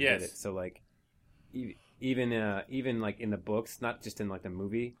Frank Miller did it. So like even like in the books, not just in like the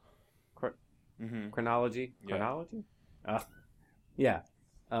movie chronology.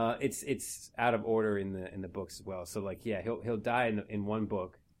 It's out of order in the books as well. So like he'll die in one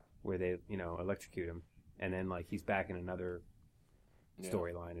book where they electrocute him, and then like he's back in another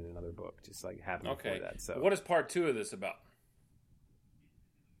storyline in another book, just like happened before that. So what is part 2 of this about?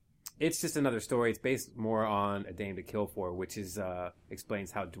 It's just another story. It's based more on A Dame to Kill For, which is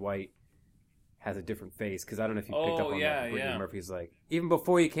explains how Dwight has a different face, because I don't know if you picked up on that. Brittany Murphy's like, even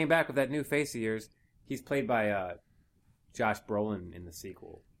before he came back with that new face of yours, he's played by Josh Brolin in the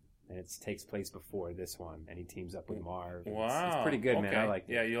sequel, and it takes place before this one, and he teams up with Marv. Wow, it's pretty good, man. I like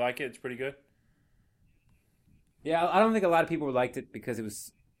it. Yeah, you like it? It's pretty good. Yeah, I don't think a lot of people liked it because it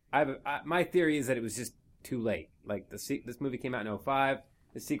was. My theory is that it was just too late. Like this movie came out in 2005.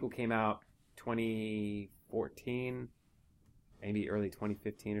 The sequel came out 2014, maybe early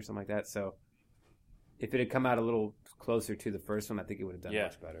 2015 or something like that. So if it had come out a little closer to the first one, I think it would have done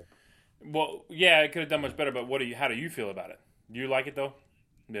much better. Well, yeah, it could have done much better. But how do you feel about it? Do you like it though?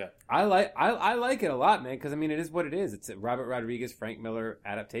 Yeah, I like it a lot, man. Because I mean, it is what it is. It's a Robert Rodriguez, Frank Miller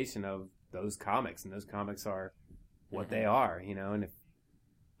adaptation of those comics, and those comics are what they are, And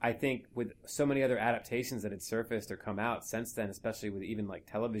I think with so many other adaptations that had surfaced or come out since then, especially with even like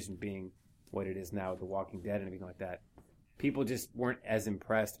television being what it is now with The Walking Dead and everything like that, people just weren't as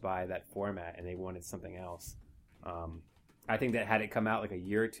impressed by that format and they wanted something else. I think that had it come out like a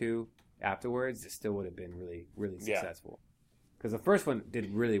year or two afterwards, it still would have been really, really successful. Because the first one did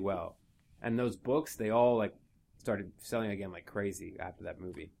really well. And those books, they all like started selling again like crazy after that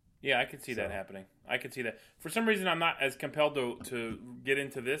movie. Yeah, I could see that happening. I could see that. For some reason, I'm not as compelled to get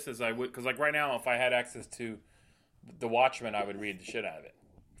into this as I would. Because like right now, if I had access to The Watchmen, I would read the shit out of it.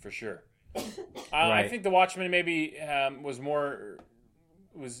 For sure. I think The Watchmen maybe was more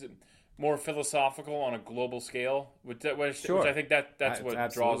philosophical on a global scale. Which I think that's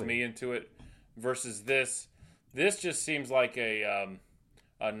what draws me into it. Versus this. This just seems like a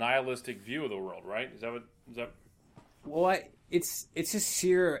nihilistic view of the world, right? Is that? Well, it's just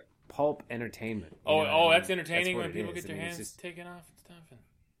sheer pulp entertainment. That's entertaining when people get their hands taken off and stuff.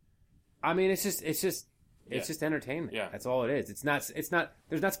 I mean, it's just entertainment. Yeah, that's all it is. It's not.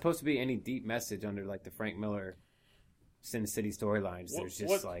 There's not supposed to be any deep message under like the Frank Miller Sin City storylines. There's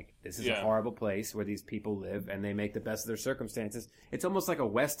just like, this is a horrible place where these people live and they make the best of their circumstances. It's almost like a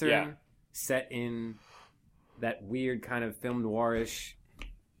Western set in that weird kind of film noirish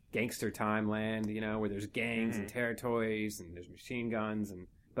gangster time land, where there's gangs and territories and there's machine guns,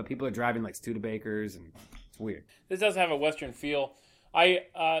 but people are driving like Studebakers, and it's weird. This does have a Western feel.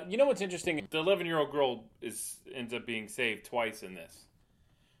 What's interesting? The 11-year-old girl ends up being saved twice in this.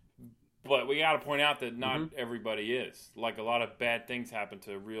 But we got to point out that not everybody is. Like, a lot of bad things happen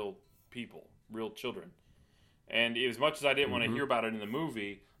to real people, real children. And as much as I didn't want to hear about it in the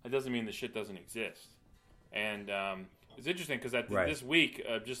movie, that doesn't mean the shit doesn't exist. And it's interesting because this week,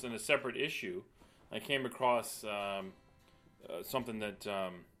 just in a separate issue, I came across something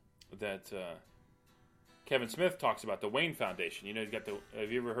that Kevin Smith talks about, the Wayne Foundation. He's got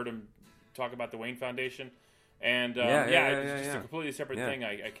have you ever heard him talk about the Wayne Foundation? And it's just a completely separate thing.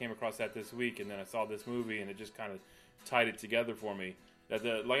 I came across that this week, and then I saw this movie, and it just kind of tied it together for me. That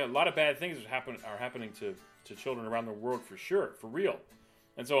a lot of bad things are happening to children around the world, for sure, for real.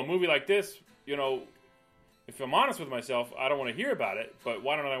 And so a movie like this, if I'm honest with myself, I don't want to hear about it. But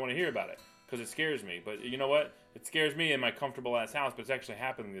why don't I want to hear about it? Because it scares me. But you know what? It scares me in my comfortable ass house, but it's actually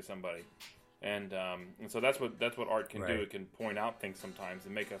happening to somebody. And so that's what art can do. It can point out things sometimes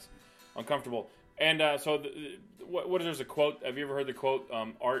and make us uncomfortable. And there's a quote. Have you ever heard the quote?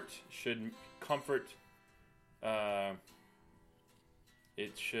 Art should comfort.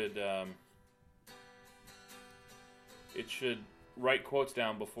 It should. it should write quotes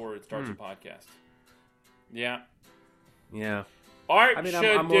down before it starts a podcast. Yeah. Yeah. Art I mean, should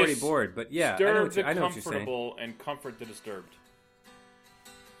I'm already bored, but yeah, I know what you're saying. comfortable and comfort the disturbed.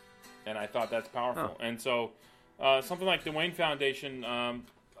 And I thought that's powerful. And so, something like the Wayne Foundation, I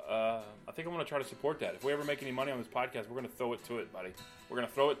think I'm going to try to support that. If we ever make any money on this podcast, we're going to throw it to it, buddy. We're going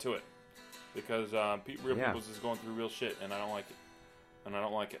to throw it to it. Because Real Peoples is going through real shit, and I don't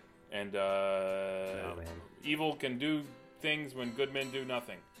like it. And evil can do things when good men do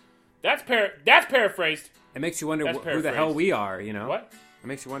nothing. That's paraphrased. It makes you wonder who the hell we are, you know? What? It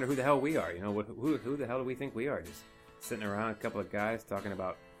makes you wonder who the hell we are, you know? Who the hell do we think we are? Just sitting around a couple of guys talking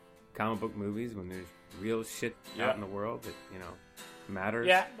about comic book movies when there's real shit out in the world that, you know, matters.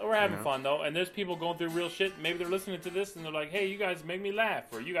 Yeah, we're having fun, though. And there's people going through real shit. Maybe they're listening to this and they're like, hey, you guys make me laugh,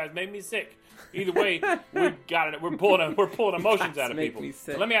 or you guys make me sick. Either way, we got it. We're pulling emotions out of people.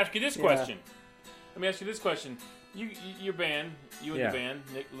 Let me ask you this question. Your band, the band,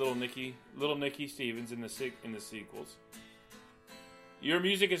 Little Nicky Stevens in the sequels. Your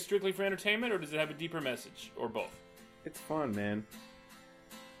music is strictly for entertainment, or does it have a deeper message, or both? It's fun, man.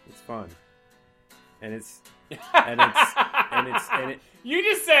 It's fun, and it's You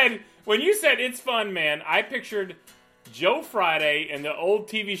just said, when you said it's fun, man, I pictured Joe Friday in the old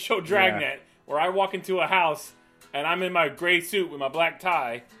TV show Dragnet, where I walk into a house and I'm in my gray suit with my black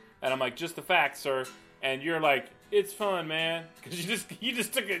tie, and I'm like, just the facts, sir. And you're like, it's fun, man, because you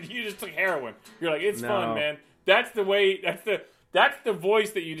just took heroin. You're like, it's fun, man. That's the way. That's the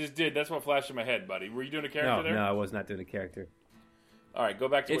voice that you just did. That's what flashed in my head, buddy. Were you doing a character there? No, I was not doing a character. All right, go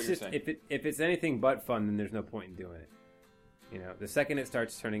back to what you're saying. If it's anything but fun, then there's no point in doing it. You know, the second it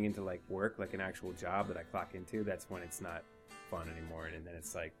starts turning into like work, like an actual job that I clock into, that's when it's not fun anymore, and then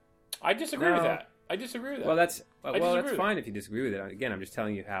it's like. I disagree with that. Well, that's fine if you disagree with it. Again, I'm just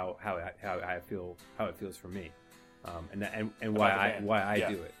telling you how I feel, how it feels for me, and why I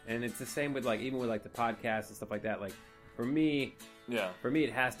do it. And it's the same with even with the podcast and stuff like that. Like for me, there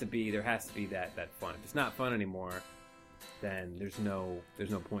has to be that fun. If it's not fun anymore, then there's no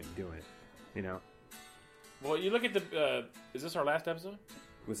point in doing it. You know. Well, you look at the. Is this our last episode?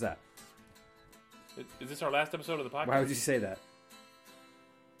 What's that? Is this our last episode of the podcast? Why would you say that?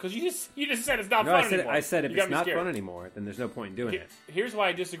 Because you just said it's not fun anymore. I said if it's not fun anymore, then there's no point in doing it. Here's why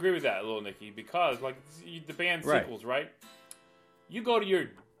I disagree with that, Little Nicky. Because the band sequels, right? You go to your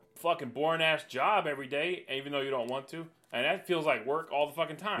fucking boring ass job every day, even though you don't want to, and that feels like work all the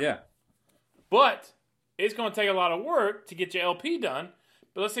fucking time. Yeah. But it's going to take a lot of work to get your LP done.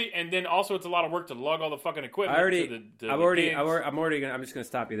 But let's see, and then also it's a lot of work to lug all the fucking equipment. I'm just going to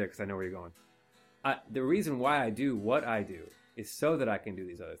stop you there because I know where you're going. The reason why I do what I do is so that I can do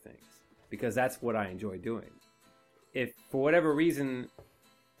these other things, because that's what I enjoy doing. If for whatever reason,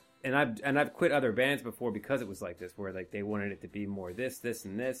 and I've quit other bands before because it was like this, where they wanted it to be more this,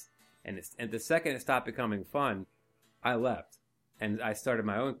 and this, and the second it stopped becoming fun, I left and I started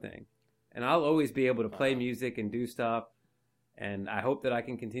my own thing, and I'll always be able to play music and do stuff, and I hope that I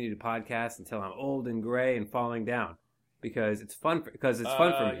can continue to podcast until I'm old and gray and falling down. Because it's fun. Because it's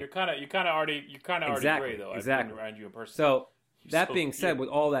fun for me. You're kind of already gray though. Exactly. I've been around you in person. So that being said, with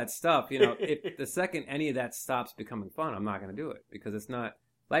all that stuff, you know, if the second any of that stops becoming fun, I'm not going to do it because it's not.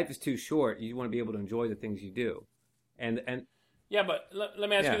 Life is too short. You want to be able to enjoy the things you do, and yeah. But let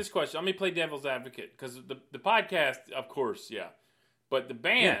me ask you this question. Let me play devil's advocate because the podcast, of course, yeah. But the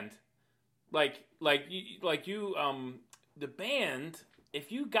band, the band.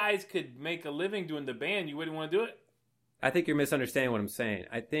 If you guys could make a living doing the band, you wouldn't want to do it. I think you're misunderstanding what I'm saying.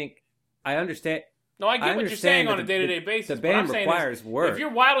 I understand. No, I get what you're saying on a day-to-day basis. The band requires work. If your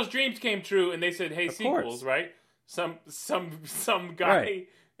wildest dreams came true and they said, "Hey, sequels," right? Some guy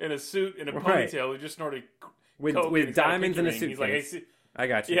in a suit and a ponytail who just snorted coke with diamonds in a suitcase. He's like, "Hey, I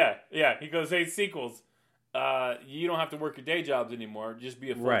got you." Yeah. He goes, "Hey, sequels, you don't have to work your day jobs anymore. Just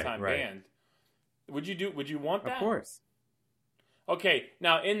be a full-time band." Would you want that? Of course. Okay,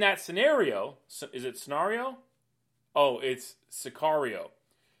 now in that scenario, is it scenario? Oh, it's Sicario.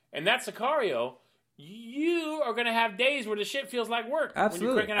 And that Sicario, you are going to have days where the shit feels like work. Absolutely.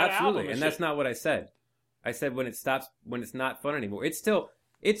 When you're cranking out an album and that's not what I said. I said when it's not fun anymore.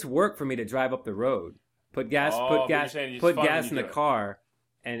 It's work for me to drive up the road, put gas in the car,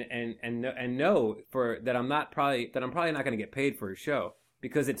 and know that I'm probably not going to get paid for a show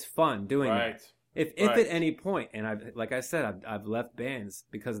because it's fun doing it. If at any point, and I've left bands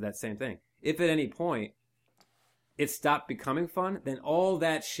because of that same thing. If at any point it stopped becoming fun, then all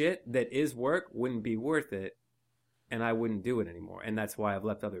that shit that is work wouldn't be worth it, and I wouldn't do it anymore. And that's why I've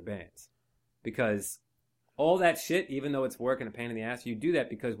left other bands. Because all that shit, even though it's work and a pain in the ass, you do that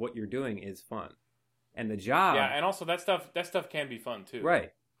because what you're doing is fun. And the job. Yeah, and also that stuff can be fun too.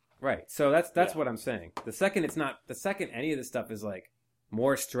 Right. So that's what I'm saying. The second any of this stuff is like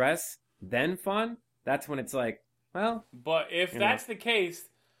more stress than fun, that's when it's like, well. But if that's the case,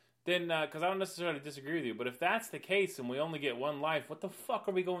 then because I don't necessarily disagree with you, but if that's the case and we only get one life, what the fuck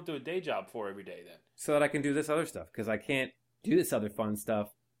are we going to a day job for every day then? So that I can do this other stuff, because I can't do this other fun stuff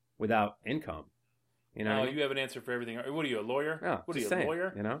without income. You know, you have an answer for everything. What are you, a lawyer? No, what are you, saying, a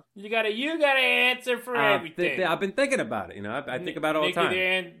lawyer? You know, you got an answer for everything. I've been thinking about it. You know, I think about it all the time.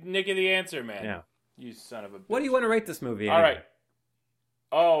 Nicky the answer, man. Yeah. You son of a bitch. What do you want to rate this movie? All right.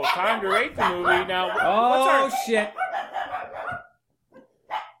 Oh, time to rate the movie now. Oh shit!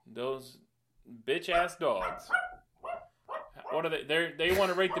 Those bitch ass dogs. What are they? They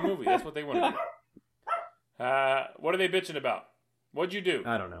want to rate the movie. That's what they want to do. What are they bitching about? What'd you do?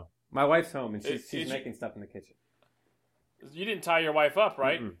 I don't know. My wife's home and she's making stuff in the kitchen. You didn't tie your wife up,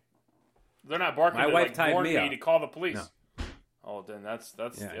 right? Mm-mm. They're not barking. My wife tied me up to call the police. No. Oh, then that's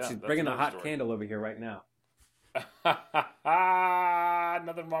she's bringing the hot candle over here right now.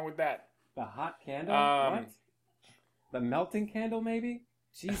 Nothing wrong with that. The hot candle? What? The melting candle, maybe?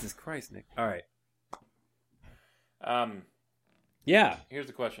 Jesus Christ, Nick. All right. Yeah. Here's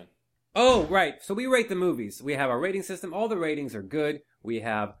the question. Oh, right. So we rate the movies. We have our rating system. All the ratings are good. We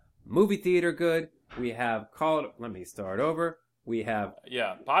have movie theater good. We have let me start over. We have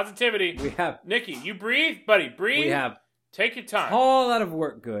positivity. We have Nicky, you breathe, buddy, breathe. We have take your time. Call out of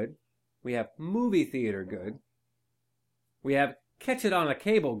work good. We have movie theater good. We have catch it on a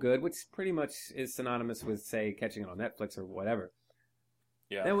cable good, which pretty much is synonymous with, say, catching it on Netflix or whatever.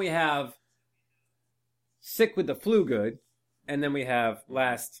 Yeah. Then we have sick with the flu good, and then we have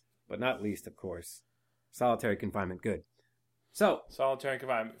last but not least, of course, solitary confinement good. So solitary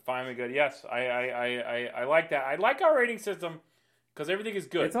confinement good. Yes, I like that. I like our rating system because everything is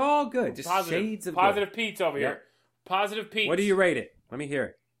good. It's all good. Just positive, shades of positive good. Pete's over here. Positive Pete. What do you rate it? Let me hear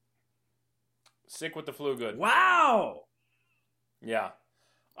it. Sick with the flu good. Wow. Yeah.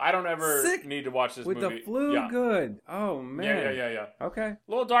 I don't ever need to watch this with movie. With the flu good. Oh, man. Yeah. Okay. A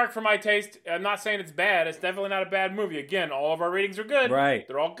little dark for my taste. I'm not saying it's bad. It's definitely not a bad movie. Again, all of our ratings are good. Right.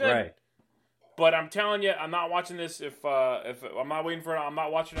 They're all good. Right. But I'm telling you, I'm not watching this if I'm not waiting for it. I'm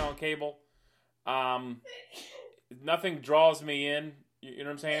not watching it on cable. Nothing draws me in. You know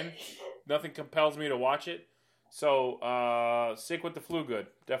what I'm saying? Nothing compels me to watch it. So, sick with the flu good.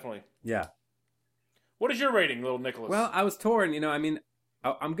 Definitely. Yeah. What is your rating, little Nicholas? Well, I was torn. I mean,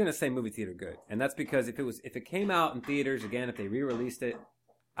 I'm going to say movie theater good. And that's because if it came out in theaters, again, if they re-released it,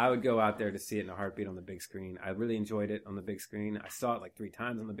 I would go out there to see it in a heartbeat on the big screen. I really enjoyed it on the big screen. I saw it like 3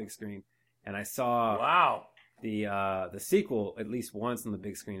 times on the big screen. And I saw the sequel at least once on the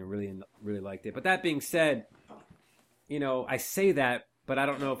big screen and really liked it. But that being said, I say that, but I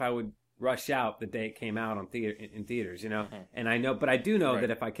don't know if I would rush out the day it came out in theaters, And I know, but I do know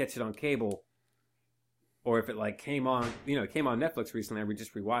that if I catch it on cable, or if it came on, it came on Netflix recently. I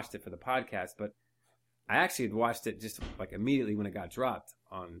just rewatched it for the podcast, but I actually had watched it just immediately when it got dropped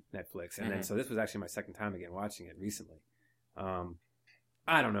on Netflix, and then so this was actually my second time again watching it recently.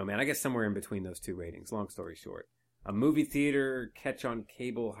 I don't know, man. I guess somewhere in between those two ratings. Long story short, a movie theater catch on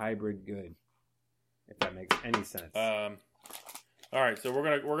cable hybrid good, if that makes any sense. All right, so we're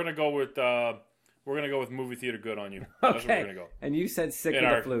gonna go with movie theater good on you. Okay. That's where we're gonna go. And you said sick with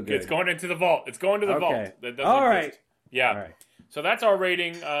the flu good. It's going into the vault. It's going to the vault. That doesn't All exist. right. Yeah. All right. So that's our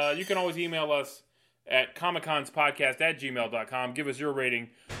rating. You can always email us at comicconspodcast@gmail.com. Give us your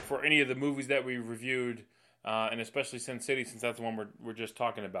rating for any of the movies that we reviewed, and especially Sin City, since that's the one we're just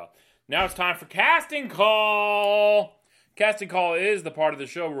talking about. Now it's time for Casting Call. Casting Call is the part of the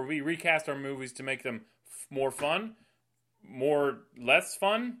show where we recast our movies to make them more fun, less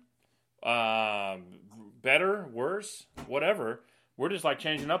fun, better, worse, whatever. We're just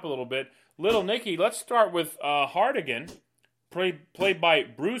changing up a little bit. Little Nicky, let's start with Hardigan, played by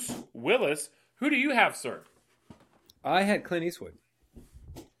Bruce Willis. Who do you have, sir? I had Clint Eastwood.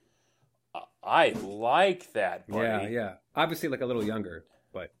 I like that, buddy. Yeah. Obviously, a little younger,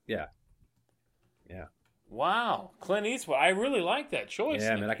 but yeah. Wow, Clint Eastwood. I really like that choice.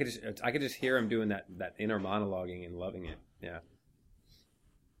 Yeah, man. I could just hear him doing that inner monologuing and loving it. Yeah.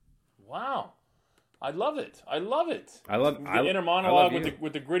 Wow, I love it. I love the inner monologue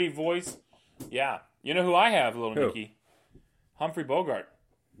with the gritty voice. Yeah, you know who I have, little Nicky? Humphrey Bogart.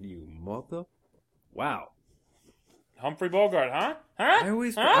 You mother! Wow. Humphrey Bogart, huh? I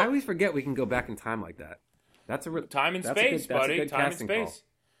always forget we can go back in time like that. That's a time and space, buddy. Time and space.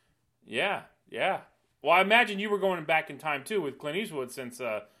 Yeah. Well, I imagine you were going back in time too with Clint Eastwood, since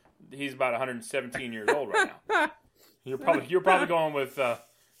he's about 117 years old right now. You're probably going with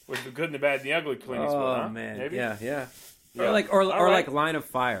with the good and the bad and the ugly Clint Eastwood, huh? Oh man, Maybe? yeah. Yeah. Or All right. like Line of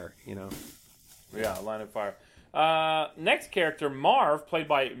Fire, you know. Yeah, Line of Fire. Next character, Marv, played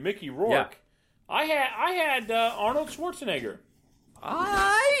by Mickey Rourke. Yeah. I had Arnold Schwarzenegger.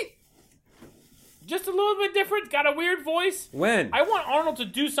 I Just a little bit different. Got a weird voice. when I want Arnold to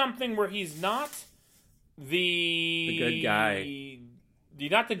do something where he's not the good guy.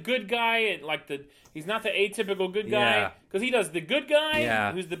 Not the good guy, he's not the atypical good guy, Yeah. because he does the good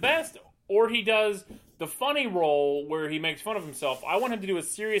guy, who's the best, or he does the funny role where he makes fun of himself. I want him to do a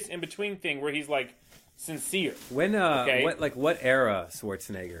serious in between thing where he's like sincere. when Okay. what era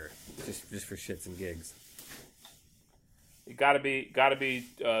Schwarzenegger? Just for shits and gigs. It gotta be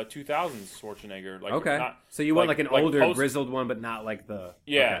 2000s Schwarzenegger. Like, Okay. So you want like an older, post- grizzled one, but not like the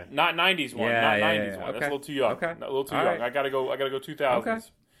Yeah, okay. not 90s one. Yeah, Not yeah, 90s yeah. one. Okay. That's a little too young. Okay. A little too All young. right. I gotta go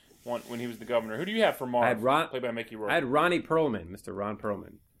 2000s. When he was the governor. Who do you have for Marv? I had played by Mickey Rourke. I had Ronnie Perlman, Mr. Ron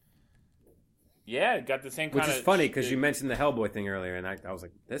Perlman. Yeah, got the same kind Which of... is funny because you mentioned the Hellboy thing earlier, and I was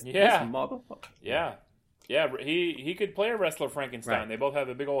like, this motherfucker. Yeah. Yeah, he could play a wrestler Frankenstein. Right. They both have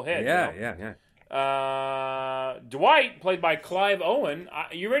a big old head. Yeah, you know? yeah. Dwight, played by Clive Owen.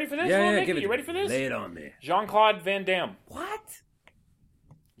 You ready for this? Give it. You ready for this? Lay it on me. Jean-Claude Van Damme. What?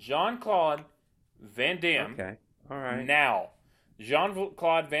 Jean-Claude Van Damme. Okay. All right. Now.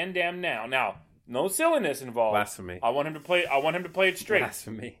 Jean-Claude Van Damme now. Now, no silliness involved. Blasphemy. I want him to play it straight.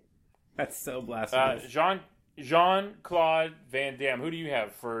 Blasphemy. That's so blasphemous. Jean-Claude Van Damme. Who do you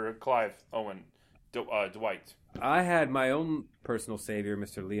have for Clive Owen? Dwight. I had my own personal savior,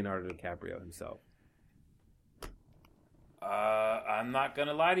 Mr. Leonardo DiCaprio himself. I'm not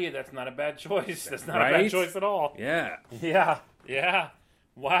gonna lie to you. That's not a bad choice. That's not a Right? bad choice at all. Yeah. Yeah.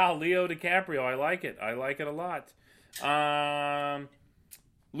 Wow, Leo DiCaprio. I like it. I like it a lot.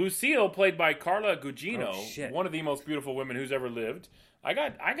 Lucille, played by Carla Gugino, one of the most beautiful women who's ever lived. I'm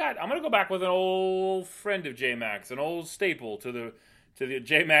gonna go back with an old friend of J Max, an old staple to the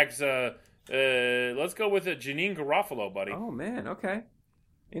J Max. Let's go with Janine Garofalo, buddy. Oh man. Okay.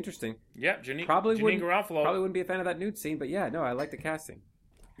 Interesting. Yeah, Janine Probably Garofalo. wouldn't be a fan of that nude scene, but yeah, no, I like the casting.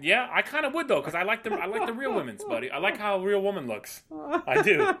 Yeah, I kind of would though, because I like the real women's, buddy. I like how a real woman looks. I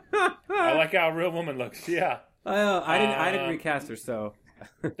do. I like how a real woman looks. Yeah. I didn't recast her, so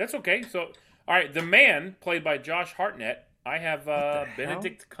That's okay. So, all right, the man played by Josh Hartnett. I have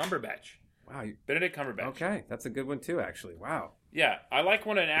Benedict Cumberbatch. Wow. Benedict Cumberbatch. Okay, that's a good one too, actually. Wow. Yeah, I like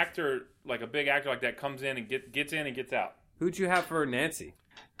when an actor, like a big actor like that, comes in and gets in and gets out. Who'd you have for Nancy?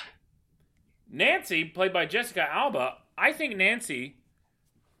 Nancy, played by Jessica Alba. I think Nancy.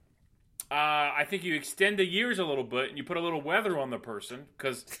 I think you extend the years a little bit and you put a little weather on the person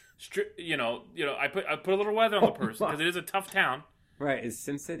because, I put a little weather on the person because it is a tough town. Right, it's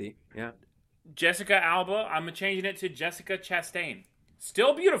Sin City. Yeah. Jessica Alba. I'm changing it to Jessica Chastain.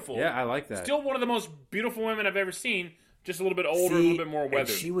 Still beautiful. Yeah, I like that. Still one of the most beautiful women I've ever seen. Just a little bit older, a little bit more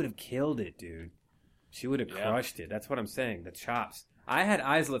weathered. She would have killed it, dude. She would have crushed it. That's what I'm saying. The chops. I had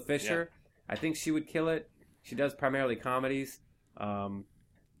Isla Fisher. Yeah. I think she would kill it. She does primarily comedies.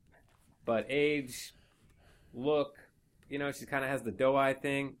 But age, look, she kind of has the doe-eye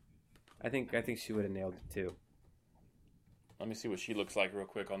thing. I think she would have nailed it too. Let me see what she looks like real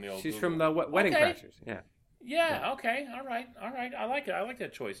quick on the old She's Google. from the Wedding Crashers. Yeah. Yeah, okay. All right. I like it. I like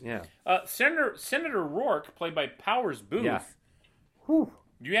that choice. Yeah. Senator Rourke, played by Powers Booth. Yeah. Whew.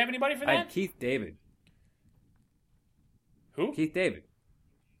 Do you have anybody for that? I had Keith David. Who? Keith David.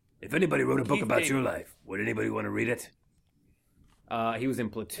 If anybody wrote a book about your life, would anybody want to read it? He was in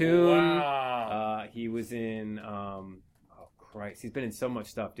Platoon. Wow. He was in... Christ, he's been in so much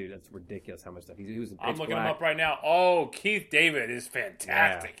stuff, dude. That's ridiculous how much stuff. He was in Pitch I'm looking Black. him up right now. Oh, Keith David is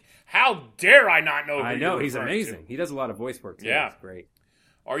fantastic. Yeah. How dare I not know who I know, he's referring amazing. to. He does a lot of voice work, too. Yeah. It's great.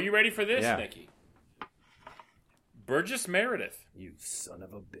 Are you ready for this, yeah. Nikki? Burgess Meredith. You son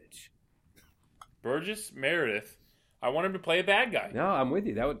of a bitch. Burgess Meredith. I want him to play a bad guy. No, I'm with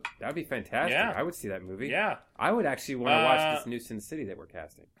you. That would be fantastic. Yeah. I would see that movie. Yeah. I would actually want to watch this new Sin City that we're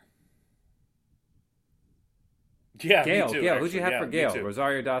casting. Yeah, Gail. me too, Gail. Who'd you have for Gail? me too.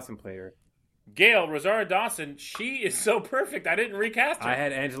 Rosario Dawson played her. Gail, Rosario Dawson. She is so perfect. I didn't recast her. I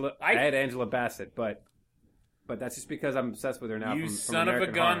had Angela Bassett, but that's just because I'm obsessed with her now. You from son American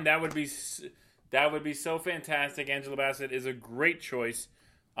of a gun. Horror. That would be so fantastic. Angela Bassett is a great choice.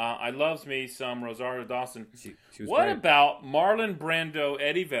 I loves me some Rosario Dawson. She was what great. about Marlon Brando,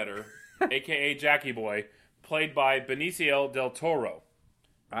 Eddie Vedder, a.k.a. Jackie Boy, played by Benicio del Toro?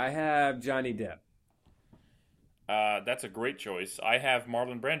 I have Johnny Depp. That's a great choice. I have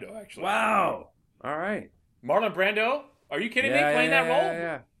Marlon Brando, actually. Wow. All right. Marlon Brando? Are you kidding me? Playing that role?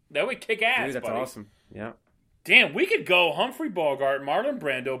 Yeah. That would kick ass, Dude, that's buddy. awesome. Yeah. Damn, we could go Humphrey Bogart, Marlon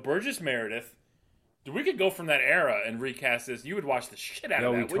Brando, Burgess Meredith. We could go from that era and recast this. You would watch the shit out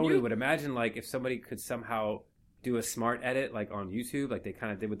of that, we totally you? would. Imagine, like, if somebody could somehow do a smart edit, like, on YouTube, like they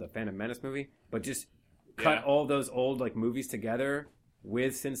kind of did with the Phantom Menace movie, but just cut all those old, like, movies together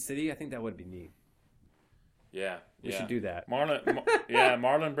with Sin City. I think that would be neat. Yeah. We should do that.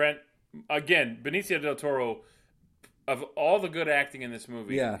 Marlon Brando. Again, Benicio del Toro, of all the good acting in this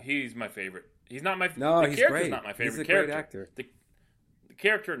movie, he's my favorite. He's not my he's character's great. Not my favorite character. Great actor. The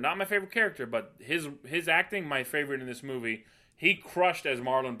character, not my favorite character, but his acting, my favorite in this movie. He crushed as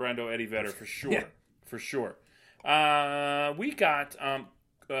Marlon Brando, Eddie Vedder for sure, for sure. We got.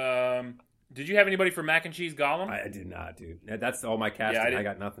 Did you have anybody for Mac and Cheese Gollum? I did not, dude. That's all my casting. I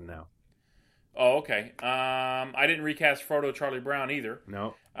got nothing now. Oh, okay. I didn't recast Frodo Charlie Brown either.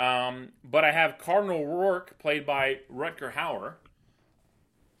 No. But I have Cardinal Rourke, played by Rutger Hauer.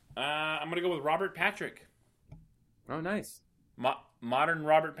 I'm going to go with Robert Patrick. Oh, nice. Modern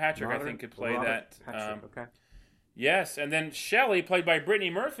Robert Patrick, I think, could play that. Okay. Yes, and then Shelley, played by Brittany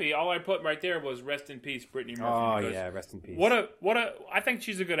Murphy. All I put right there was rest in peace, Brittany Murphy. Oh, yeah, rest in peace. I think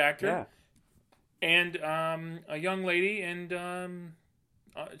she's a good actor. Yeah. And a young lady, and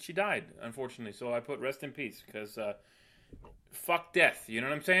she died, unfortunately. So I put rest in peace, because fuck death, you know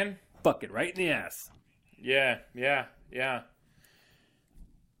what I'm saying? Fuck it right in the ass. Yeah.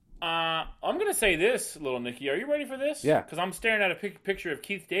 I'm going to say this, little Nicky. Are you ready for this? Yeah. Because I'm staring at a picture of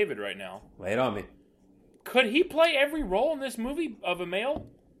Keith David right now. Lay it on me. Could he play every role in this movie of a male?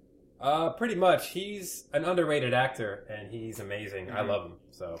 Pretty much. He's an underrated actor, and he's amazing. Mm-hmm. I love him,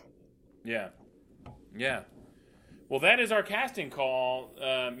 so. Yeah. Well, that is our casting call.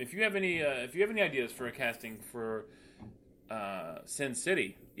 If you have any ideas for a casting for Sin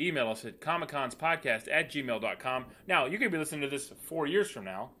City, email us at comicconspodcast@gmail.com. Now, you're going to be listening to this 4 years from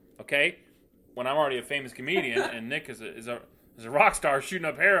now, okay? When I'm already a famous comedian and Nick is a rock star shooting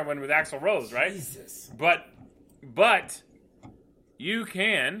up heroin with Axl Rose, right? Jesus. But you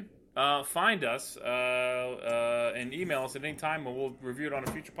can find us and email us at any time, and we'll review it on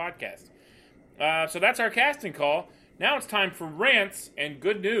a future podcast. So that's our casting call. Now it's time for rants and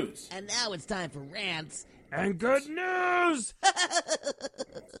good news. And now it's time for rants and good news.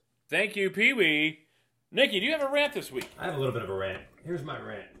 Thank you, Pee-wee. Nicky, do you have a rant this week? I have a little bit of a rant. Here's my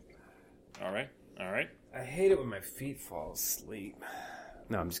rant. All right. I hate it when my feet fall asleep.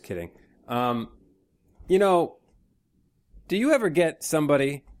 No, I'm just kidding. Do you ever get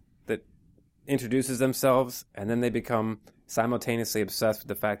somebody that introduces themselves and then they become simultaneously obsessed with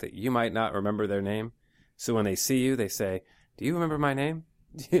the fact that you might not remember their name? So when they see you, they say, "Do you remember my name?"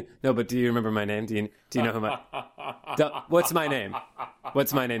 No, but do you remember my name? Do you know who what's my name?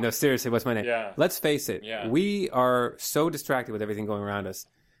 What's my name? No, seriously, what's my name? Yeah. Let's face it. Yeah. We are so distracted with everything going around us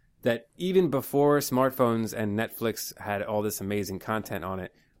that even before smartphones and Netflix had all this amazing content on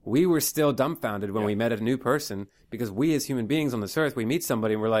it, we were still dumbfounded when we met a new person, because we as human beings on this earth, we meet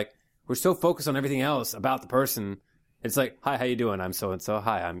somebody and we're so focused on everything else about the person. It's like, "Hi, how you doing? I'm so-and-so.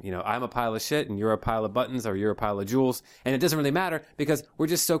 Hi, I'm a pile of shit and you're a pile of buttons, or you're a pile of jewels." And it doesn't really matter, because we're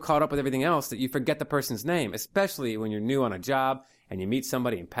just so caught up with everything else that you forget the person's name, especially when you're new on a job and you meet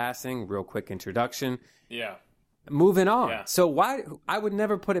somebody in passing, real quick introduction. Yeah. Moving on. Yeah. So I would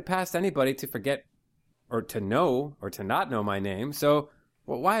never put it past anybody to forget or to know or to not know my name. So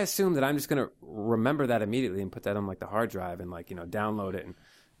why assume that I'm just going to remember that immediately and put that on like the hard drive and download it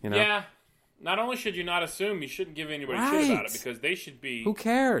and Yeah. Not only should you not assume, you shouldn't give anybody shit about it, because they should be. Who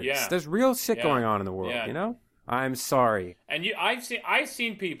cares? Yeah. There's real shit going on in the world, I'm sorry. And I've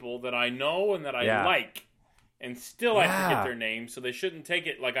seen people that I know and that I like, and still I forget their name, so they shouldn't take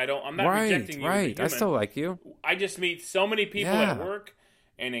it like I'm not rejecting you. Right. I still like you. I just meet so many people at work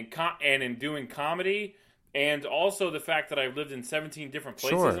and in doing comedy, and also the fact that I've lived in 17 different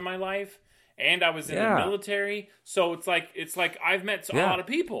places in my life, and I was in the military. So it's like I've met a lot of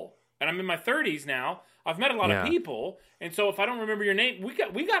people. And I'm in my 30s now. I've met a lot of people, and so if I don't remember your name, we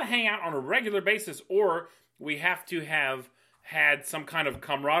got to hang out on a regular basis, or we have to have had some kind of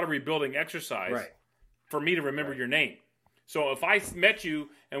camaraderie building exercise for me to remember your name. So if I met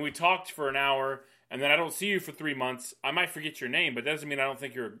you and we talked for an hour, and then I don't see you for 3 months, I might forget your name, but that doesn't mean I don't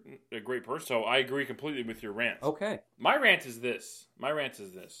think you're a great person. So I agree completely with your rant. Okay. My rant is this.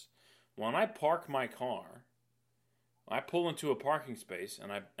 When I park my car, I pull into a parking space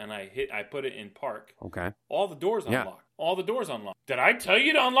and I put it in park. Okay. All the doors unlock. All the doors unlock. Did I tell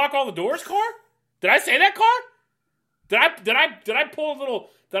you to unlock all the doors, car? Did I say that, car? Did I pull a little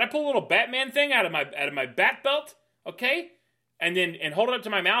Batman thing out of my bat belt? Okay? And hold it up to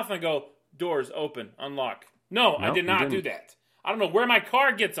my mouth and go, "Doors open, unlock." No, I did not do that. I don't know where my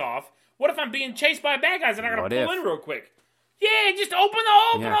car gets off. What if I'm being chased by bad guys and I gotta pull in real quick? Yeah, just open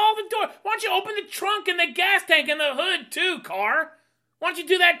all the door. Why don't you open the trunk and the gas tank and the hood too, car? Why don't you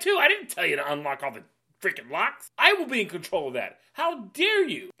do that too? I didn't tell you to unlock all the freaking locks. I will be in control of that. How dare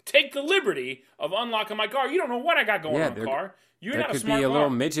you take the liberty of unlocking my car? You don't know what I got going on the car. You're not a smart car. There could be a little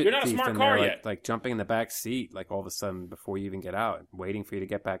midget You're not a thief smart in car there, yet. like jumping in the back seat, like all of a sudden before you even get out, waiting for you to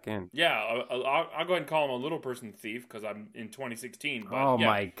get back in. Yeah, I'll go ahead and call him a little person thief because I'm in 2016. But oh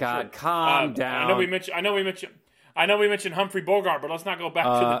my God, sure. Calm down. I know we mentioned Humphrey Bogart, but let's not go back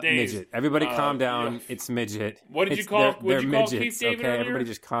to the days. Midget. Everybody calm down. It's midget. What did you call? They're midgets, Keith David okay? earlier? Everybody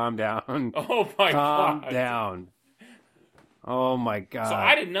just calm down. Oh my God. Calm down. Oh my God. So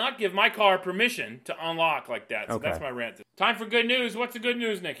I did not give my car permission to unlock like that. So that's my rant. Time for good news. What's the good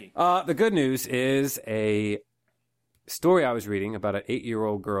news, Nikki? The good news is a story I was reading about an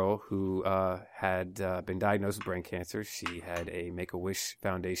 8-year-old girl who had been diagnosed with brain cancer. She had a Make-A-Wish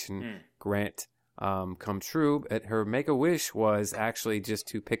Foundation grant come true. But her Make-A-Wish was actually just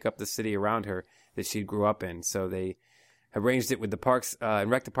to pick up the city around her that she grew up in. So they arranged it with the Parks and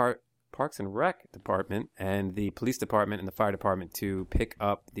Rec Department and the police department and the fire department to pick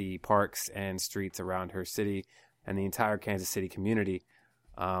up the parks and streets around her city and the entire Kansas City community.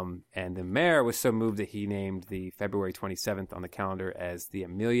 And the mayor was so moved that he named the February 27th on the calendar as the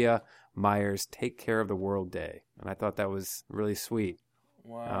Amelia Myers Take Care of the World Day. And I thought that was really sweet.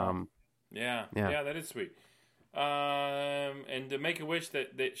 Wow. Yeah, that is sweet. And to make a wish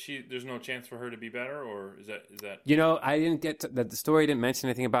that there's no chance for her to be better, or is that? You know, I didn't get that. The story didn't mention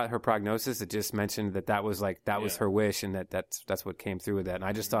anything about her prognosis. It just mentioned that was was her wish, and that's what came through with that. And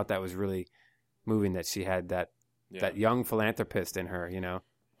I just thought that was really moving that she had that young philanthropist in her. You know,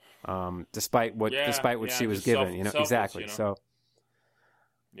 despite what she was given. You know, exactly. You know? So.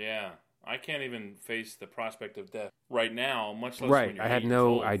 Yeah. I can't even face the prospect of death right now, much less when you're I had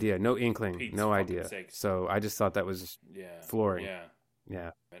no idea, no inkling, no idea. Sakes. So I just thought that was flooring.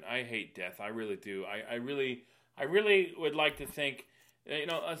 Yeah. And I hate death. I really do. I really would like to think, you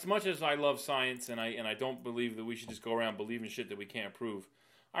know, as much as I love science and I don't believe that we should just go around believing shit that we can't prove.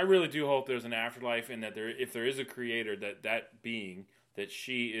 I really do hope there's an afterlife and that if there is a creator, that being, that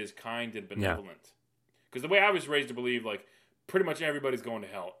she is kind and benevolent. Because the way I was raised to believe, like, pretty much everybody's going to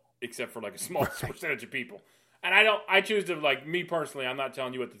hell. Except for like a small percentage of people. And I choose to, like, me personally, I'm not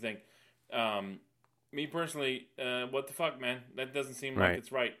telling you what to think. Me personally, what the fuck, man? That doesn't seem like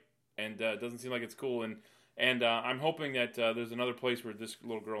it's right. And it doesn't seem like it's cool. And I'm hoping that there's another place where this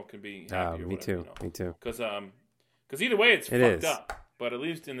little girl can be happy. Me too. Because either way, it's fucked up. But at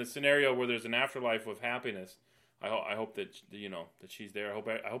least in the scenario where there's an afterlife of happiness, I hope that, you know, that she's there. I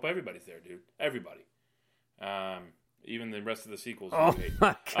hope everybody's there, dude. Everybody. Even the rest of the sequels. Oh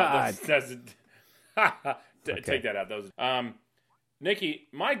my God! Take that out. Those. Nikki,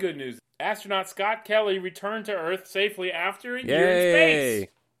 my good news: astronaut Scott Kelly returned to Earth safely after a year in space.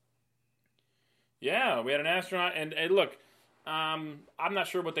 Yeah, we had an astronaut, and look, I'm not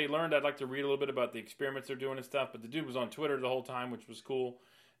sure what they learned. I'd like to read a little bit about the experiments they're doing and stuff. But the dude was on Twitter the whole time, which was cool,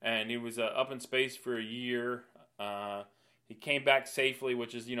 and he was up in space for a year. He came back safely,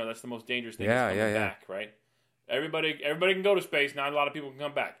 which is, you know, that's the most dangerous thing. Back, right? Everybody can go to space. Not a lot of people can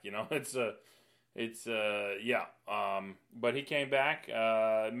come back. You know, but he came back,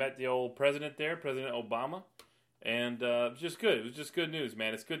 met the old president there, President Obama, and it was just good. It was just good news,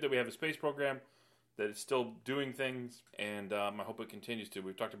 man. It's good that we have a space program that is still doing things, and I hope it continues to.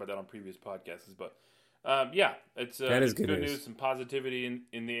 We've talked about that on previous podcasts, but it's good news, some positivity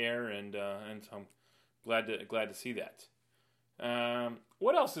in the air, and so I'm glad to see that.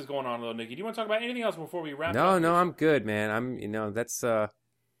 What else is going on, little Nikki? Do you want to talk about anything else before we wrap up? No, I'm good, man. Let's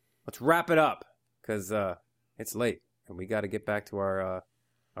wrap it up because it's late and we got to get back to our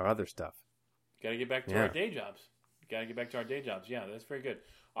other stuff. Got to get back to our day jobs. Yeah, that's very good.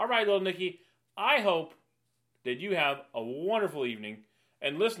 All right, little Nikki. I hope that you have a wonderful evening.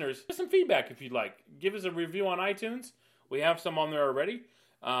 And listeners, give some feedback if you'd like. Give us a review on iTunes. We have some on there already.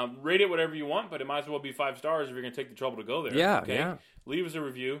 Rate it whatever you want, but it might as well be 5 stars if you're going to take the trouble to go there. Yeah, okay? yeah. Leave us a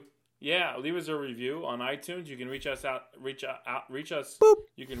review. Yeah, leave us a review on iTunes. You can reach us. Boop.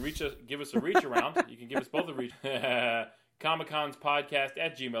 You can reach us. Give us a reach around. You can give us both a reach.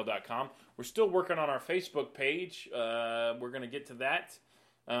 ComicConsPodcast@gmail.com. We're still working on our Facebook page. We're going to get to that.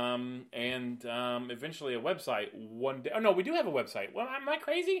 And eventually a website one day. Oh, no, we do have a website. Well, am I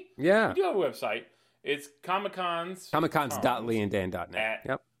crazy? Yeah. We do have a website. It's ComicCons.leeanddan.net.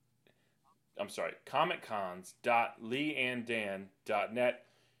 Yep. I'm sorry, ComicCons.leeanddan.net.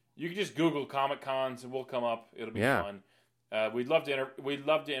 You can just Google Comic Cons and we'll come up. It'll be fun. We'd love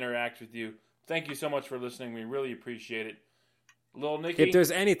to interact with you. Thank you so much for listening. We really appreciate it. Little Nicky. If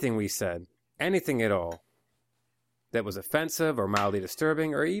there's anything we said, anything at all, that was offensive or mildly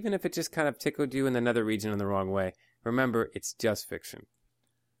disturbing, or even if it just kind of tickled you in another region in the wrong way, remember, it's just fiction.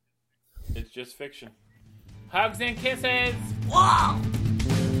 It's just fiction. Hugs and kisses. Whoa!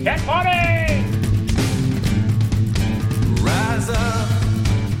 Cat party!